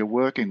acid that you're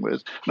working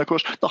with. And, of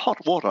course, the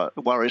hot water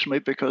worries me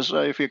because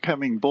if you're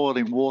coming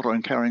boiling water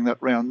and carrying that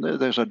round,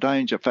 there's a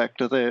danger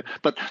factor there.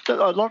 But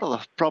a lot of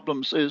the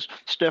problems is,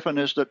 Stefan,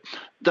 is that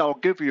they'll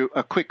give you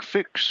a quick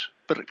fix,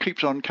 but it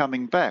keeps on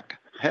coming back.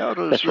 How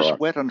does That's this right.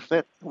 wet and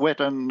set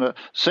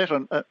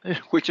and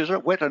which is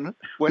it? Wet and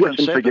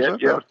set, forget, is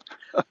it? yeah.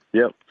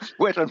 Yep.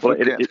 Wet and Well,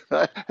 forget.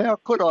 How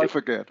could I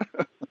forget?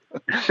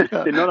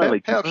 not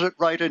only How does it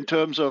rate in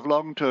terms of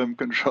long-term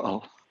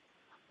control?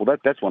 Well,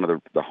 that's one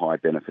of the high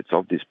benefits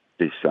of this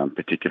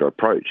particular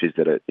approach is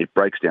that it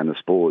breaks down the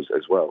spores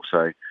as well.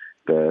 So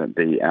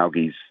the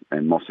algae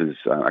and moss's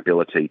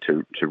ability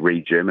to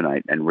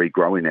regerminate and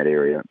regrow in that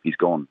area is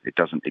gone. It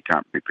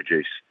can't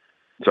reproduce.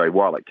 So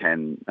while it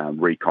can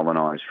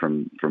recolonise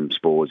from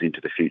spores into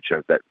the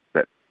future that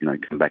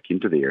come back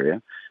into the area,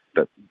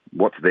 but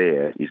what's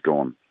there is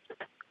gone.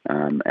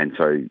 And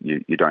so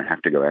you don't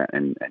have to go out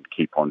and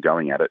keep on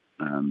going at it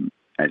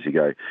as you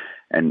go.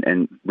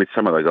 And with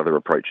some of those other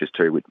approaches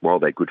too, while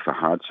they're good for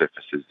hard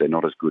surfaces, they're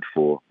not as good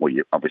for, well,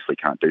 you obviously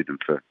can't do them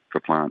for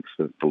plants,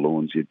 for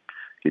lawns. You'd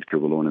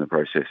kill the lawn in the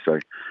process. So,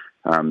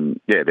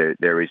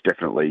 there is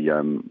definitely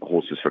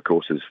horses for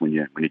courses when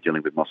you're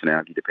dealing with moss and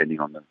algae, depending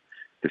on the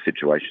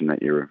situation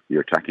that you're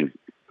attacking.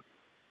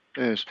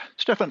 Yes.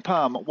 Stefan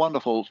Palm,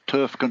 wonderful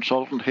turf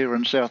consultant here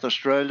in South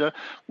Australia,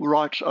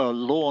 writes a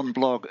lawn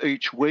blog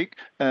each week,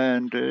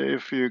 and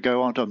if you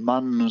go onto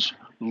Munn's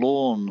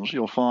Lawns,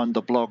 you'll find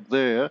the blog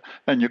there,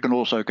 and you can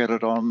also get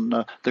it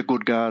on the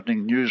Good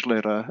Gardening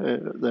newsletter.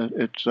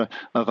 It's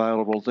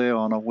available there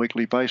on a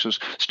weekly basis.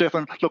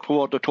 Stefan, look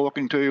forward to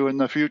talking to you in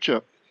the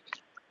future.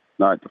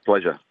 No, it's a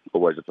pleasure.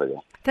 Always a pleasure.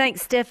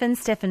 Thanks, Stefan.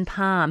 Stefan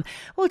Palm.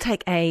 We'll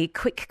take a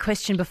quick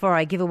question before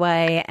I give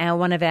away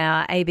one of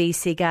our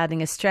ABC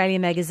Gardening Australia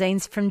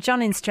magazines from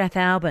John in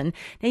Strathalbyn.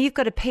 Now, you've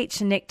got a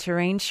peach and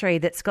nectarine tree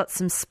that's got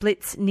some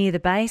splits near the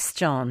base,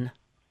 John.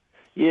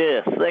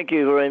 Yes, thank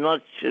you very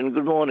much, and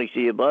good morning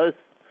to you both.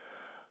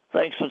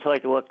 Thanks for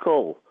taking my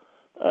call.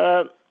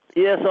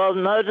 Yes, I've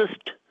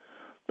noticed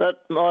that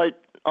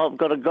I've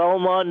got a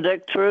goldmine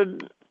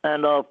nectarine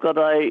and I've got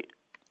a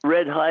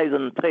Red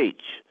Haven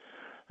peach.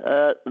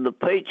 The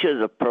peach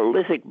is a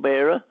prolific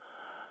bearer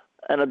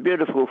and a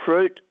beautiful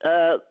fruit,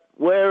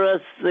 whereas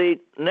the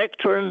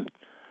nectarine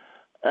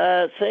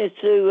seems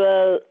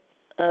to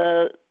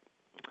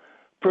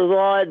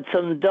provide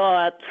some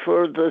diet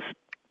for the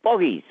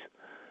boggies,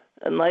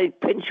 and they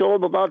pinch all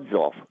the buds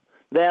off.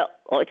 Now,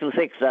 I can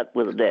fix that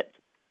with a net.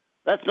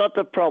 That's not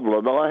the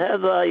problem. I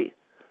have a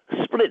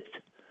split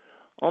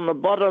on the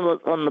bottom,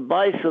 on the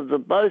base of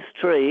both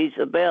trees,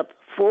 about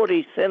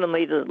 40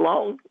 centimetres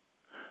long,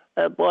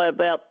 by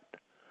about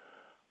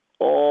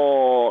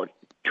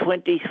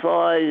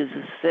 25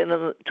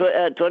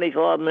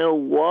 mil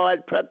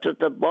wide, perhaps at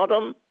the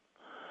bottom.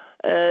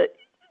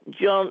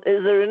 John,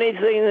 is there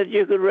anything that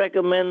you could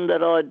recommend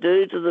that I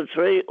do to the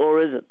tree,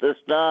 or is it the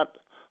start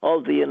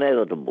of the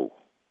inevitable?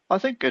 I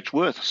think it's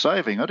worth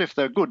saving it if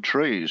they're good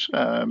trees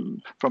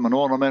from an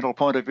ornamental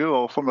point of view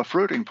or from a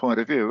fruiting point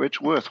of view.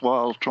 It's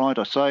worthwhile trying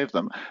to save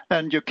them,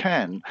 and you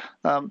can.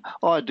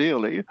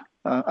 Ideally,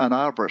 an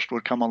arborist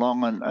would come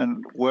along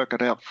and work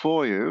it out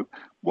for you.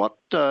 What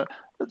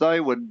they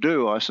would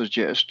do, I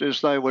suggest,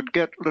 is they would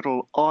get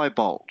little eye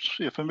bolts.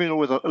 You're familiar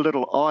with a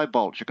little eye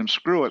bolt. You can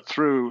screw it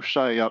through,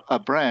 say, a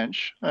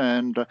branch,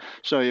 and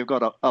so you've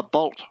got a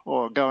bolt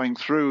or going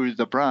through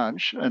the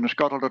branch, and it's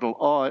got a little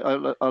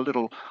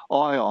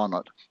eye on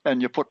it,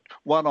 and you put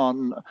one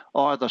on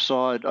either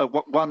side,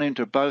 one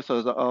into both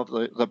of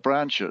the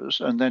branches,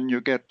 and then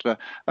you get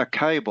a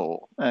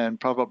cable, and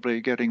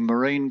probably getting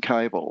marine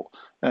cable,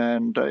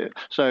 and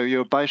so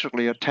you're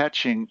basically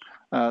attaching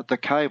the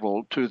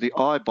cable to the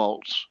eye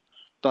bolts,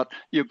 but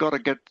you've got to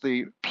get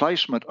the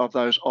placement of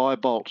those eye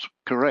bolts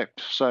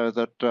correct so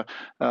that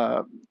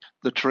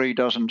the tree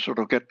doesn't sort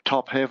of get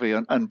top heavy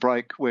and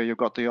break where you've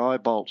got the eye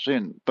bolts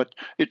in. But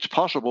it's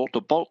possible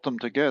to bolt them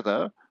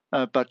together,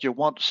 but you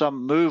want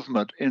some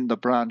movement in the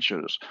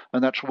branches,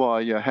 and that's why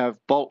you have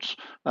bolts,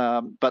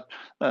 but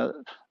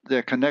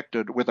they're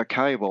connected with a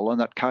cable, and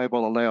that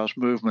cable allows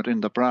movement in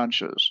the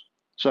branches.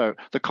 So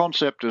the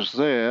concept is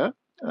there.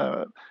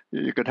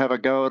 You could have a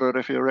go at it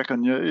if you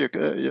reckon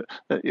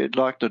you'd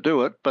like to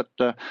do it, but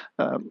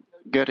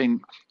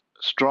getting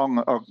strong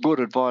or good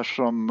advice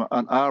from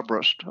an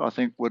arborist, I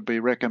think, would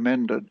be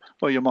recommended.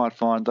 Or you might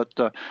find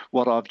that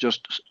what I've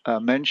just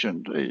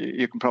mentioned,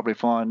 you can probably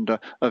find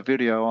a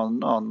video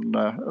on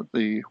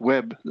the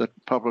web that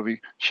probably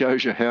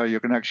shows you how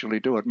you can actually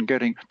do it. And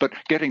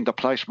getting the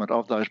placement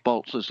of those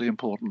bolts is the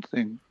important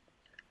thing.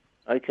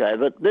 Okay,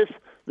 but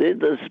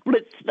the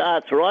split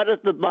starts right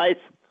at the base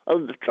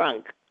of the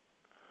trunk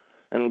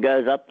and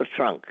goes up the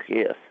trunk,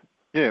 yes.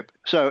 Yeah,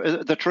 so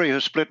the tree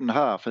is split in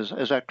half,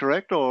 is that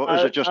correct, or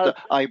is it just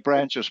a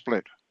branch is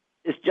split?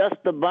 It's just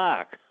the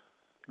bark.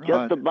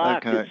 Just the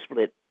bark is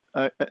split.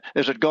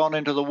 Is it gone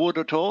into the wood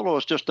at all, or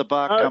is just the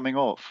bark coming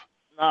off?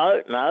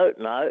 No.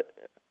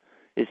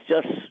 It's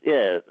just,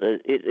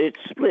 it's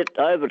split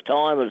over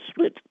time, it's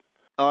split.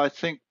 I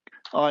think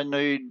I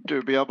need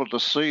to be able to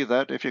see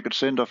that. If you could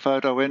send a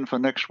photo in for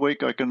next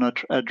week, I can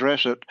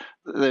address it.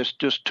 There's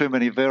just too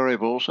many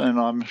variables, and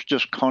I'm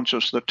just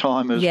conscious the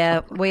time is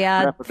we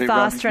are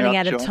fast running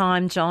out of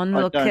time, John.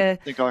 I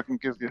don't think I can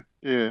give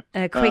you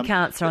a quick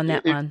answer on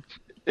that one.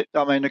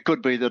 It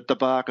could be that the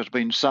bark has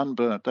been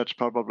sunburnt. That's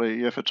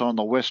probably, if it's on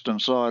the western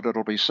side,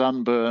 it'll be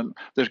sunburnt.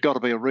 There's got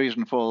to be a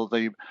reason for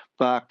the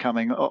bark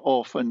coming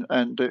off, and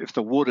if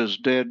the wood is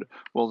dead,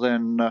 well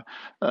then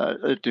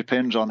it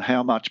depends on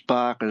how much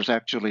bark is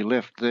actually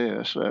left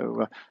there.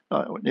 So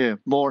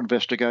more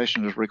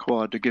investigation is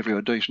required to give you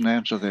a decent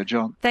answer there,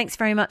 John. Thanks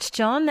very much,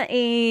 John.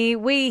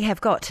 We have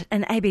got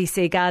an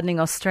ABC Gardening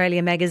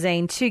Australia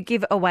magazine to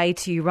give away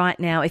to you right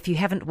now if you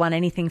haven't won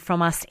anything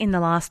from us in the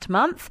last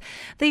month.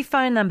 The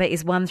phone number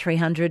is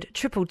 1300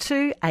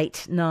 222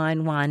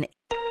 891.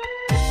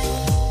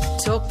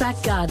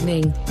 Talkback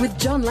Gardening with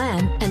John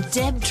Lamb and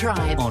Deb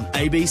Tribe on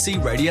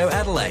ABC Radio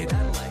Adelaide.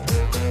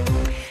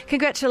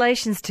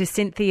 Congratulations to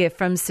Cynthia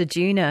from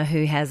Ceduna,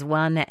 who has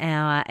won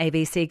our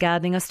ABC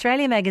Gardening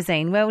Australia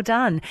magazine. Well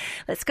done.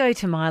 Let's go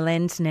to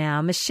Myland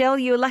now. Michelle,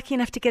 you were lucky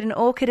enough to get an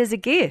orchid as a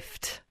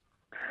gift.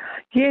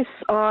 Yes,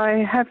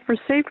 I have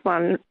received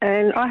one,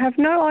 and I have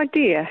no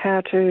idea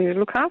how to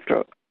look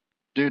after it.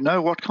 Do you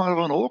know what kind of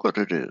an orchid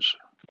it is?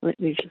 Let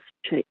me just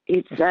check.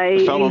 It's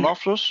a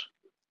Phalaenopsis?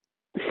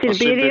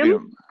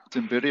 Cymbidium.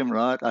 Cymbidium,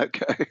 right,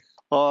 okay.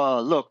 Oh,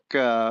 look,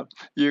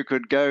 you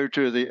could go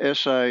to the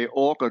SA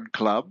Orchid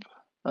Club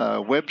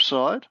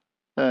website,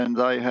 and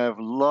they have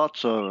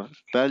lots of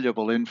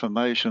valuable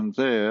information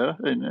there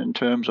in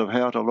terms of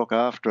how to look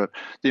after it.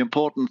 The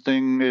important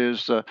thing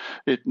is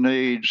it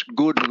needs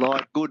good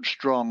light, good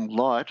strong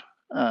light,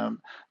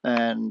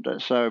 and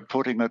so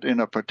putting it in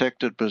a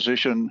protected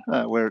position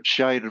where it's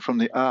shaded from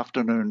the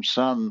afternoon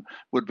sun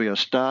would be a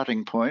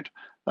starting point.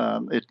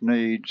 It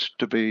needs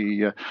to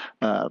be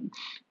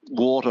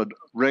watered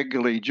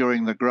regularly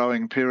during the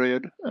growing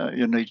period.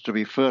 It needs to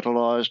be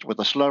fertilised with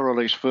a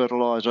slow-release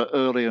fertiliser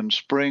early in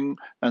spring,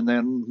 and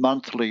then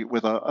monthly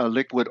with a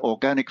liquid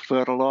organic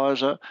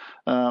fertiliser.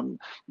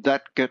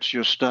 That gets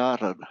you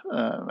started,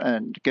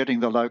 and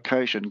getting the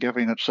location,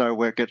 giving it so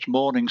where it gets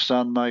morning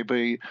sun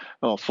maybe,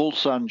 or full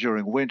sun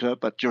during winter,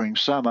 but during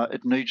summer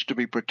it needs to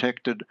be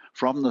protected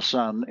from the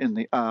sun in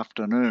the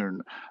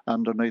afternoon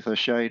underneath a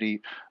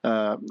shady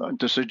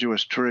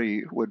deciduous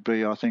tree would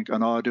be, I think,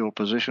 an ideal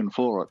position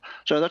for it.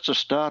 So that's a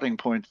starting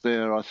point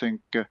there. I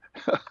think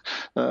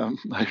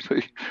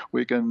maybe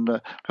we can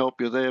help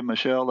you there,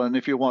 Michelle. And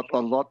if you want a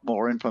lot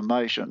more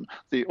information,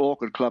 the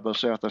Orchid Club of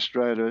South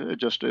Australia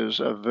just is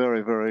a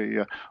very,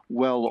 very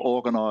well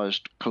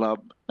organised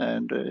club,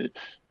 and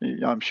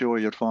I'm sure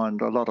you'd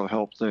find a lot of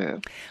help there.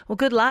 Well,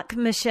 good luck,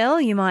 Michelle.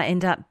 You might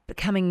end up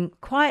becoming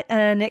quite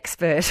an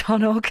expert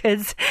on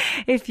orchids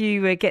if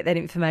you get that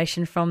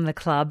information from the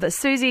club. But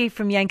Susie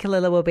from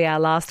Yankalilla will be our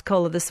last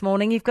caller this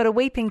morning. You've got a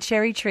weeping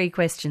cherry tree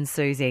question,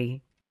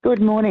 Susie.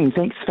 Good morning.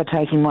 Thanks for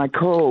taking my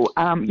call.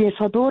 Yes,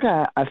 I bought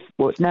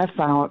it's now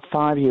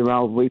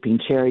 5-year-old weeping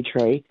cherry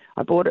tree.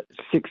 I bought it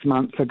 6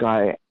 months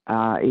ago.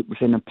 It was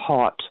in a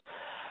pot.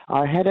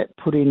 I had it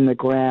put in the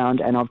ground,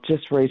 and I've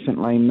just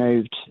recently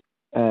moved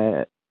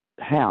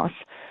house,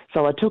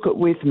 so I took it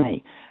with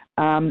me.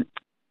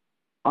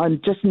 I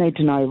just need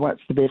to know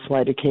what's the best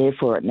way to care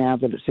for it now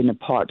that it's in a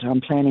pot.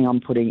 I'm planning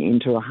on putting it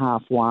into a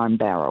half wine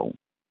barrel.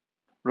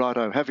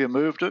 Righto. Have you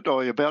moved it,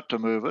 or are you about to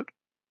move it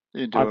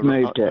into I've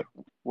moved it.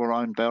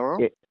 wine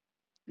barrel? Yeah.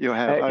 You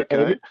have,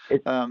 okay.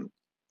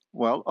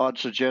 Well, I'd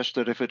suggest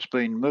that if it's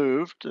been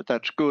moved,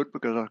 that's good,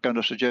 because I'm going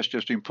to suggest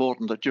it's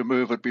important that you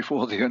move it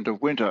before the end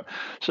of winter.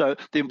 So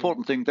the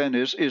important thing then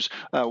is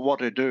what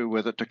to do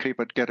with it to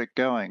get it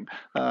going.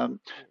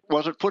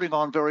 Was it putting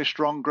on very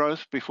strong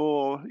growth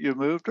before you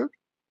moved it?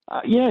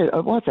 Yeah,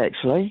 it was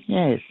actually,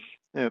 yes.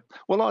 Yeah.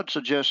 Well, I'd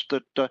suggest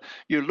that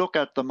you look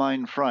at the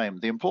main frame.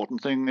 The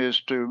important thing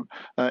is to,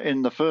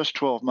 in the first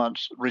 12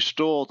 months,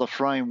 restore the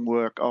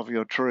framework of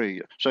your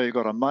tree. So you've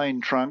got a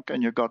main trunk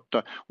and you've got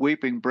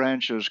weeping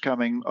branches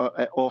coming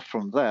off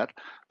from that.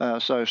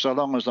 So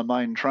long as the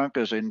main trunk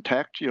is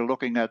intact, you're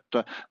looking at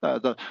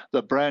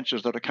the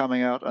branches that are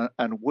coming out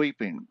and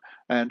weeping.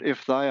 And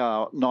if they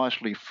are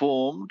nicely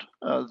formed,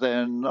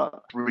 then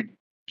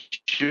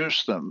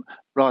reduce them.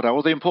 Right.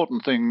 Well, the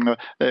important thing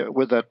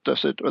with that,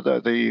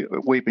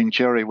 the weeping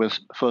cherry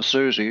for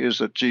Susie, is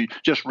that she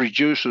just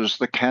reduces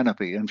the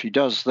canopy, and if she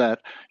does that,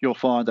 you'll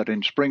find that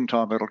in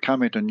springtime it'll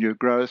come into new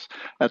growth.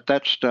 At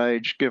that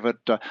stage, give it,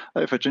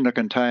 if it's in a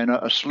container,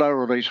 a slow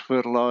release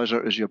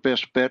fertiliser is your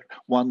best bet,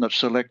 one that's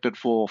selected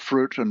for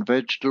fruit and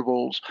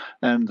vegetables,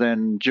 and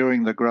then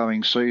during the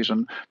growing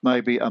season,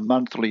 maybe a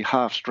monthly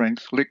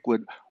half-strength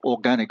liquid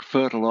organic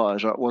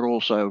fertiliser would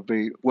also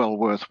be well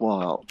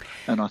worthwhile.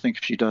 And I think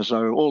if she does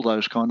all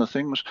those kind of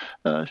things,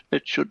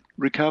 it should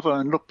recover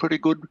and look pretty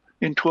good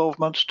in 12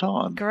 months'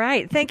 time.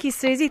 Great. Thank you,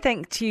 Susie.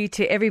 Thank you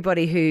to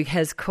everybody who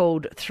has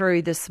called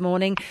through this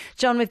morning.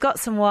 John, we've got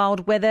some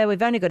wild weather.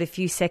 We've only got a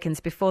few seconds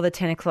before the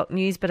 10 o'clock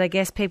news, but I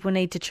guess people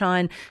need to try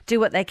and do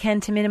what they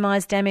can to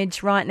minimise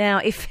damage right now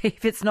if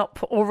it's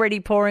not already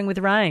pouring with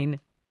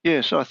rain.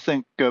 Yes, I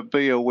think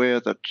be aware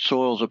that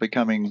soils are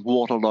becoming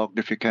waterlogged.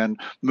 If you can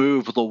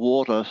move the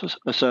water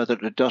so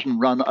that it doesn't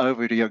run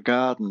over to your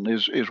garden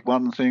is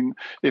one thing.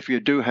 If you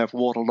do have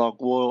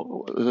waterlogged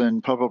soil, then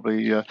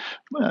probably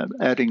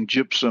adding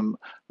gypsum.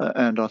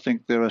 And I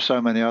think there are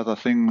so many other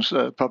things.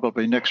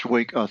 Probably next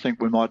week, I think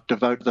we might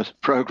devote the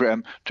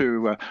program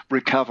to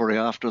recovery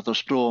after the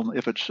storm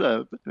if it's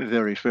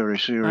very, very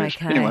serious.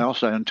 Okay. Anyway, I'll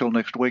say until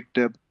next week,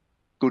 Deb,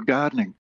 good gardening.